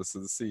amounts. Yeah, this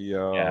is the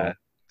CEO. Yeah.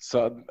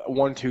 So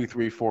 1, 2,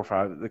 3, 4,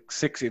 5,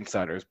 6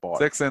 insiders bought.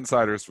 6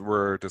 insiders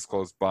were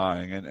disclosed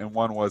buying, and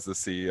one was the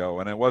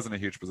CEO, and it wasn't a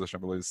huge position. I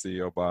believe the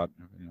CEO bought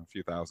a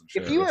few thousand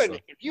shares.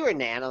 If you were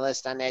an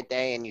analyst on that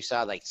day and you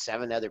saw like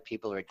 7 other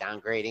people were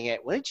downgrading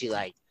it, wouldn't you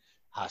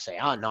say,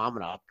 "Oh no, I'm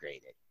going to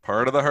upgrade it"?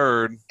 Part of the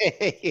herd.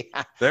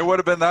 Yeah.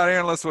 That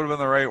analyst would have been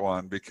the right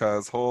one,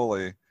 because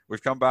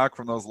we've come back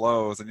from those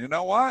lows, and you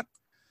know what?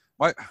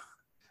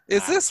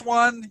 Is this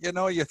one,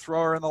 you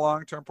throw her in the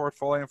long-term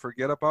portfolio and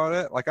forget about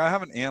it? Like, I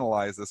haven't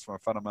analyzed this from a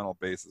fundamental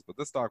basis, but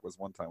this stock was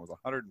one time was a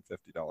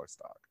 $150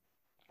 stock.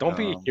 Don't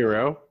be a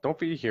hero. Don't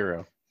be a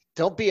hero.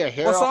 Don't be a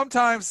hero. Well,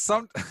 sometimes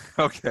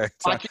okay.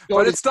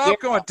 But it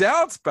stopped going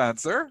down,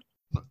 Spencer.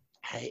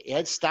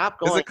 It stopped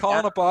going down. Is it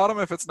calling a bottom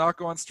if it's not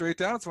going straight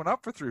down? It's went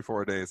up for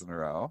 3-4 days in a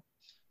row.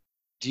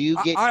 Do you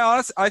get? I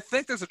honestly, I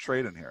think there's a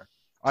trade in here.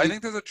 I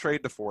think there's a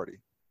trade to 40.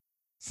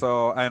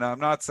 So, and I'm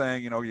not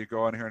saying, you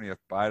go in here and you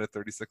buy it at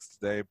 36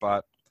 today,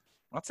 but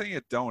I'm not saying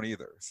you don't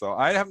either. So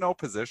I have no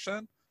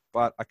position,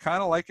 but I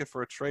kind of like it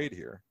for a trade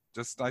here.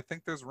 Just, I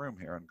think there's room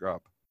here in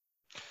Grub.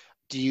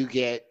 Do you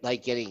get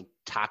like getting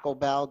Taco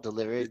Bell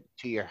delivered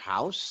to your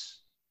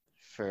house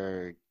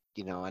for,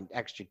 an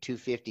extra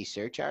 $2.50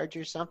 surcharge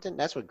or something?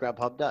 That's what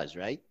Grubhub does,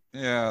 right?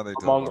 Yeah, they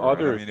do. Among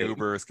other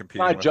Uber is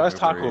competing not with just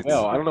Uber Taco Eats.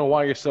 Bell. I don't know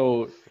why you're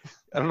so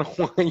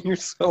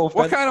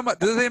What kind of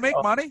do they make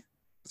money?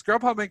 Does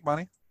Grubhub make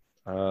money?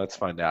 Let's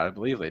find out. I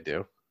believe they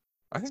do.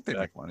 I think they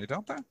make money,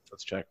 don't they?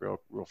 Let's check real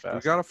fast.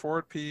 We got a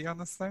forward PE on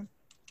this thing?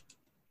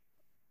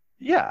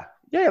 Yeah,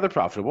 they're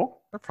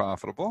profitable. They're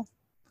profitable.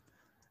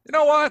 You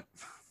know what?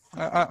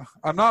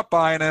 I'm not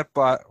buying it,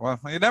 but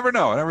you never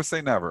know. I never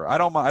say never. I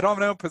don't have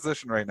no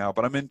position right now,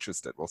 but I'm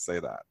interested. We'll say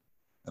that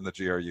in the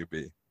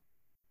GRUB.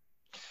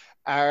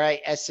 All right,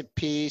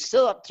 S&P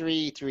still up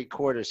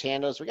 3.75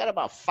 handles. We got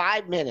about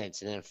 5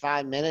 minutes, and in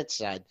 5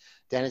 minutes,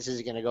 Dennis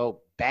is going to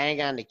go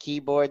bang on the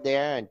keyboard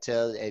there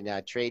until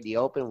trade the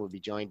open. We'll be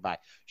joined by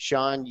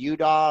Sean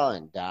Udall,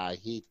 and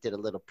he did a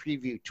little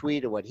preview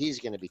tweet of what he's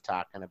going to be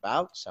talking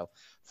about. So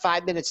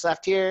 5 minutes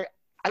left here.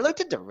 I looked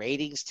at the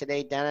ratings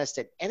today, Dennis.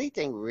 Did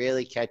anything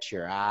really catch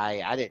your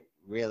eye? I didn't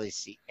really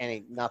see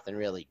nothing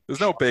really.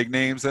 There's no big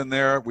names in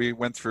there. We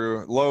went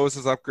through Lowe's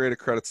has upgraded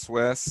Credit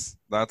Suisse.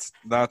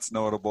 That's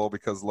notable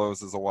because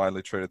Lowe's is a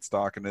widely traded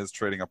stock and is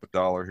trading up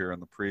 $1 here in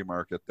the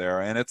pre-market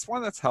there. And it's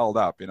one that's held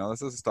up.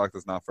 This is a stock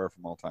that's not far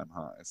from all-time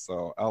highs.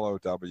 So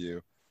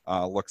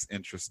LOW looks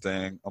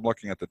interesting. I'm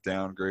looking at the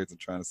downgrades and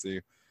trying to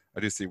see. I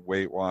do see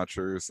Weight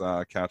Watchers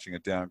catching a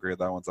downgrade.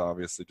 That one's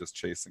obviously just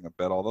chasing a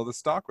bit, although the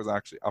stock was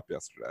actually up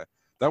yesterday.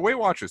 That Weight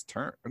Watchers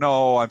turn.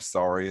 No, I'm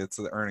sorry. It's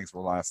the earnings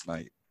were last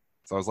night.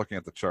 So I was looking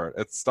at the chart.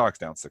 Its stock's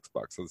down $6.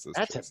 So this is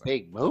That's chasing. A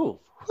big move.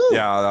 Whew.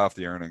 Yeah, off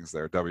the earnings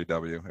there.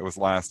 WW. It was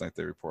last night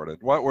they reported.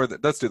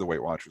 Let's do the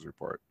Weight Watchers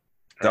report.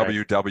 All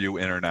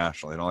WW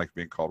International. They don't like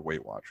being called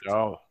Weight Watchers.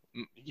 Oh,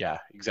 yeah,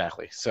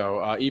 exactly. So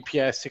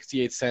EPS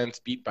 68 cents,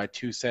 beat by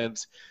 2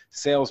 cents.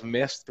 Sales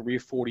missed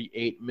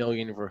 348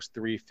 million versus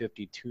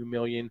 352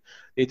 million.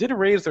 They did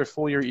raise their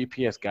full year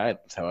EPS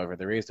guidance, however.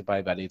 They raised it by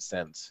about 8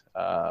 cents.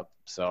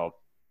 So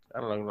I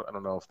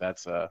don't know if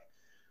that's I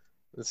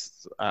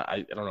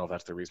don't know if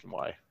that's the reason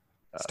why.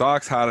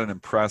 Stocks had an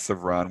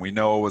impressive run. We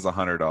know it was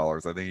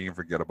 $100. I think you can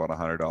forget about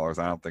 $100.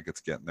 I don't think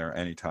it's getting there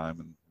anytime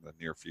in the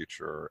near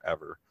future or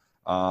ever.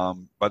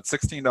 But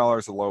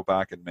 $16 a low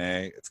back in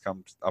May. It's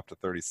come up to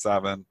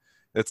 37.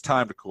 It's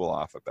time to cool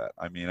off a bit.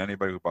 I mean,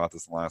 anybody who bought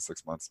this in the last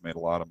 6 months made a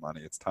lot of money.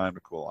 It's time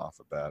to cool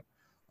off a bit.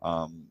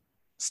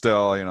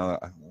 Still,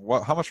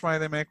 how much money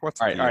they make?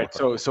 What's all right.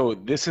 So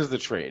this is the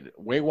trade.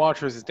 Weight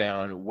Watchers is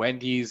down.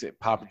 Wendy's,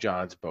 Papa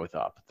John's both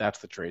up. That's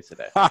the trade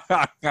today.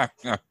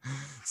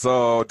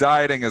 So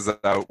dieting is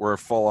out. We're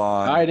full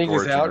on dieting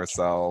is out.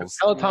 Ourselves.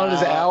 Peloton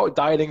is out.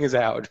 Dieting is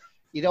out.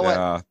 You know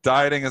what?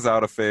 Dieting is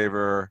out of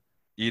favor.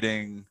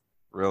 Eating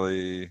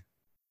really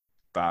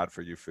bad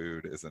for you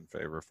food is in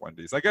favor of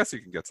Wendy's. I guess you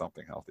can get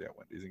something healthy at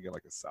Wendy's. You can get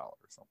like a salad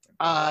or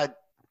something.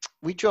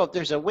 We drove.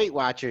 There's a Weight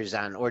Watchers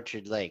on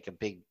Orchard Lake, a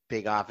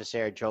big office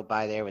there. I drove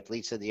by there with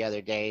Lisa the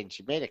other day, and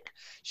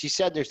she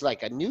said there's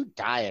like a new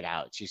diet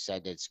out. She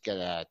said it's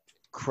gonna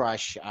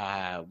crush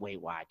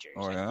Weight Watchers.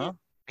 Oh yeah.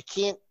 I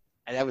can't.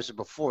 That was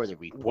before the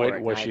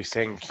report. What was she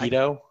saying?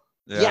 Keto?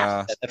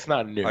 Yeah, that's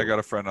not new. I got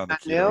a friend on the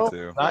Not keto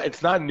new? too.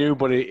 It's not new,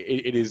 but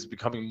it is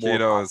becoming more.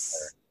 Keto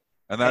is,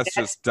 and that's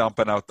just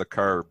dumping out the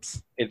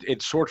carbs.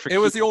 It's short for. It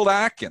was the old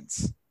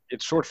Atkins.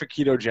 It's short for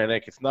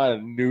ketogenic. It's not a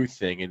new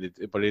thing,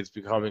 but it's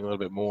becoming a little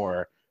bit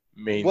more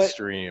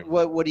mainstream.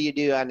 What do you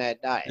do on that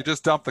diet? You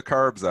just dump the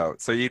carbs out.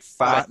 So you eat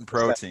fat and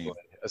protein,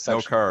 no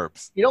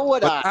carbs. You know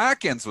what? But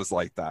Atkins was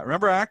like that.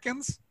 Remember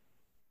Atkins?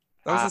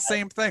 That was the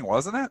same thing,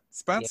 wasn't it?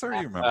 Spencer,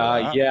 you remember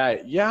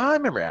that? Yeah, I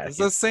remember Atkins.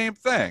 It was the same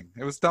thing.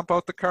 It was dump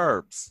out the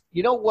carbs.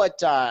 You know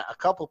what? A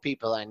couple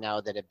people I know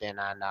that have been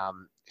on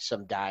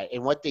some diet,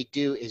 and what they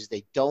do is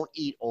they don't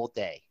eat all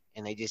day,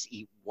 and they just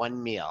eat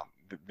one meal.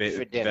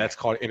 For dinner. That's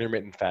called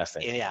intermittent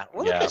fasting. Yeah.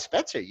 Well, look at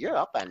Spencer. You're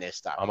up on this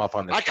stuff. I'm up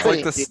on this. It's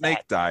like the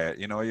snake diet.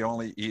 You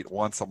only eat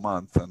once a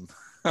month, and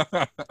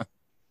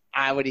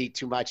I would eat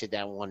too much at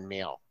that one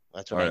meal.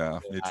 That's what I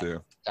do. Me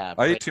too.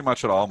 I eat too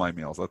much at all my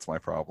meals. That's my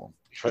problem.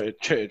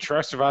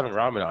 Try surviving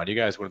Ramadan. You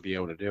guys wouldn't be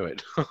able to do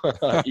it.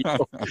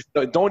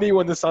 Don't eat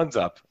when the sun's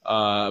up.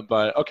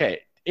 But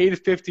okay,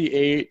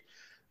 8:58.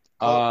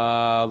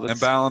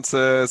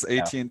 Imbalances.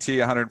 AT&T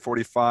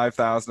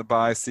 145,000 to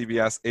buy.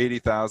 CVS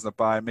 80,000 to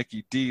buy.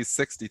 Mickey D's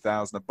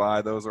 60,000 to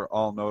buy. Those are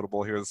all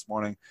notable here this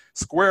morning.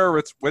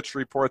 Square, which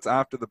reports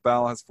after the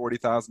bell, has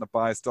 40,000 to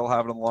buy. Still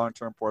have it in the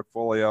long-term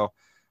portfolio.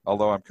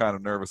 Although I'm kind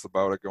of nervous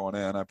about it going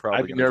in.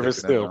 I'd be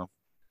nervous too.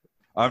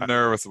 I'm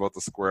nervous about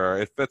the Square.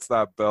 It fits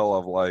that bill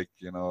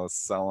of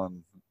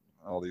selling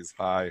all these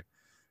high,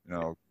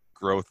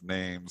 growth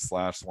names /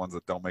 ones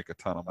that don't make a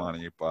ton of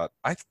money. But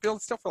I still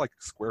feel like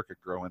Square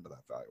could grow into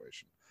that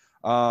valuation.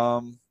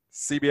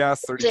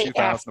 CBS,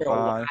 32,000 to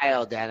buy. A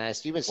while,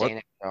 Dennis. You've been saying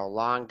it for a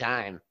long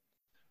time.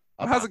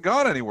 It hasn't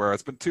gone anywhere.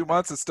 It's been 2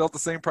 months. It's still at the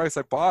same price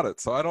I bought it,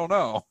 so I don't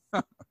know.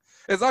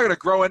 It's not going to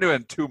grow into it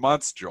in 2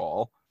 months,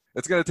 Joel.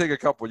 It's going to take a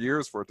couple of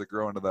years for it to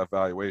grow into that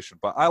valuation.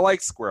 But I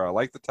like Square. I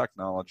like the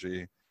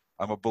technology.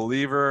 I'm a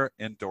believer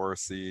in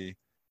Dorsey.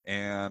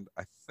 And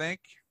I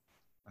think,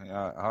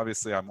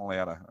 obviously, I'm only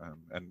at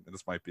and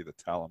this might be the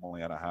tell, I'm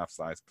only at a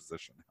half-size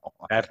position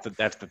now.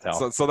 That's the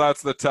tell. So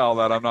that's the tell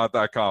that I'm not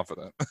that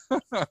confident.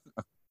 All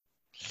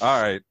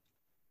right.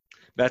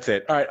 That's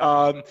it.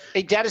 All right.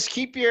 Hey, Dennis,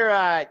 keep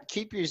your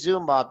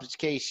Zoom up in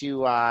case you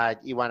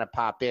want to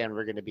pop in.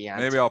 We're going to be on.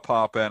 Maybe I'll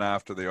pop in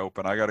after the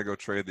Open. I got to go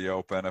trade the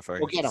Open. If I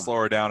slow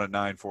her down at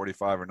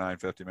 9:45 or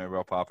 9:50, maybe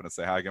I'll pop in and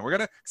say hi again. We're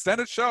going to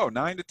extend the show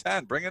 9 to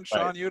 10. Bring in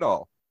Sean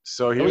Udall.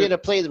 So are we going to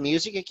play the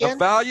music again? The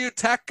value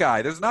tech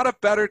guy. There's not a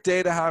better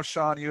day to have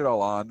Sean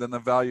Udall on than the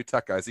value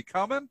tech guy. Is he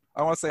coming?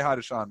 I want to say hi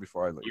to Sean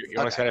before I leave. You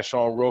want to say hi to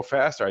Sean real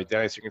fast? All right,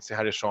 Dennis, you can say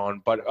hi to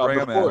Sean. But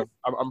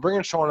I'm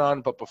bringing Sean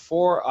on. But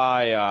before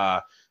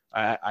I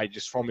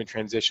just formally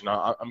transition,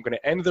 I'm going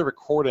to end the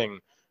recording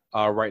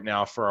right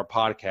now for our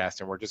podcast,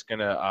 and we're just going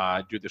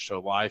to do the show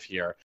live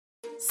here.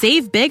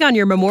 Save big on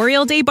your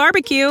Memorial Day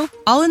barbecue,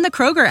 all in the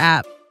Kroger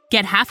app.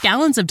 Get half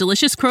gallons of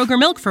delicious Kroger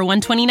milk for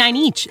 $1.29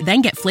 each.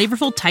 Then get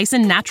flavorful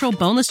Tyson natural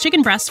boneless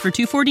chicken breasts for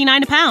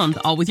 $2.49 a pound,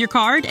 all with your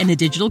card and a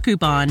digital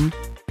coupon.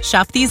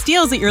 Shop these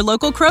deals at your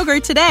local Kroger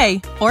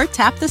today, or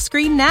tap the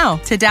screen now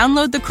to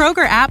download the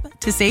Kroger app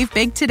to save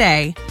big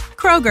today.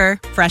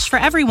 Kroger, fresh for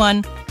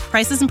everyone.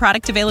 Prices and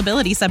product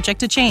availability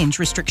subject to change.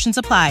 Restrictions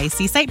apply.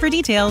 See site for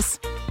details.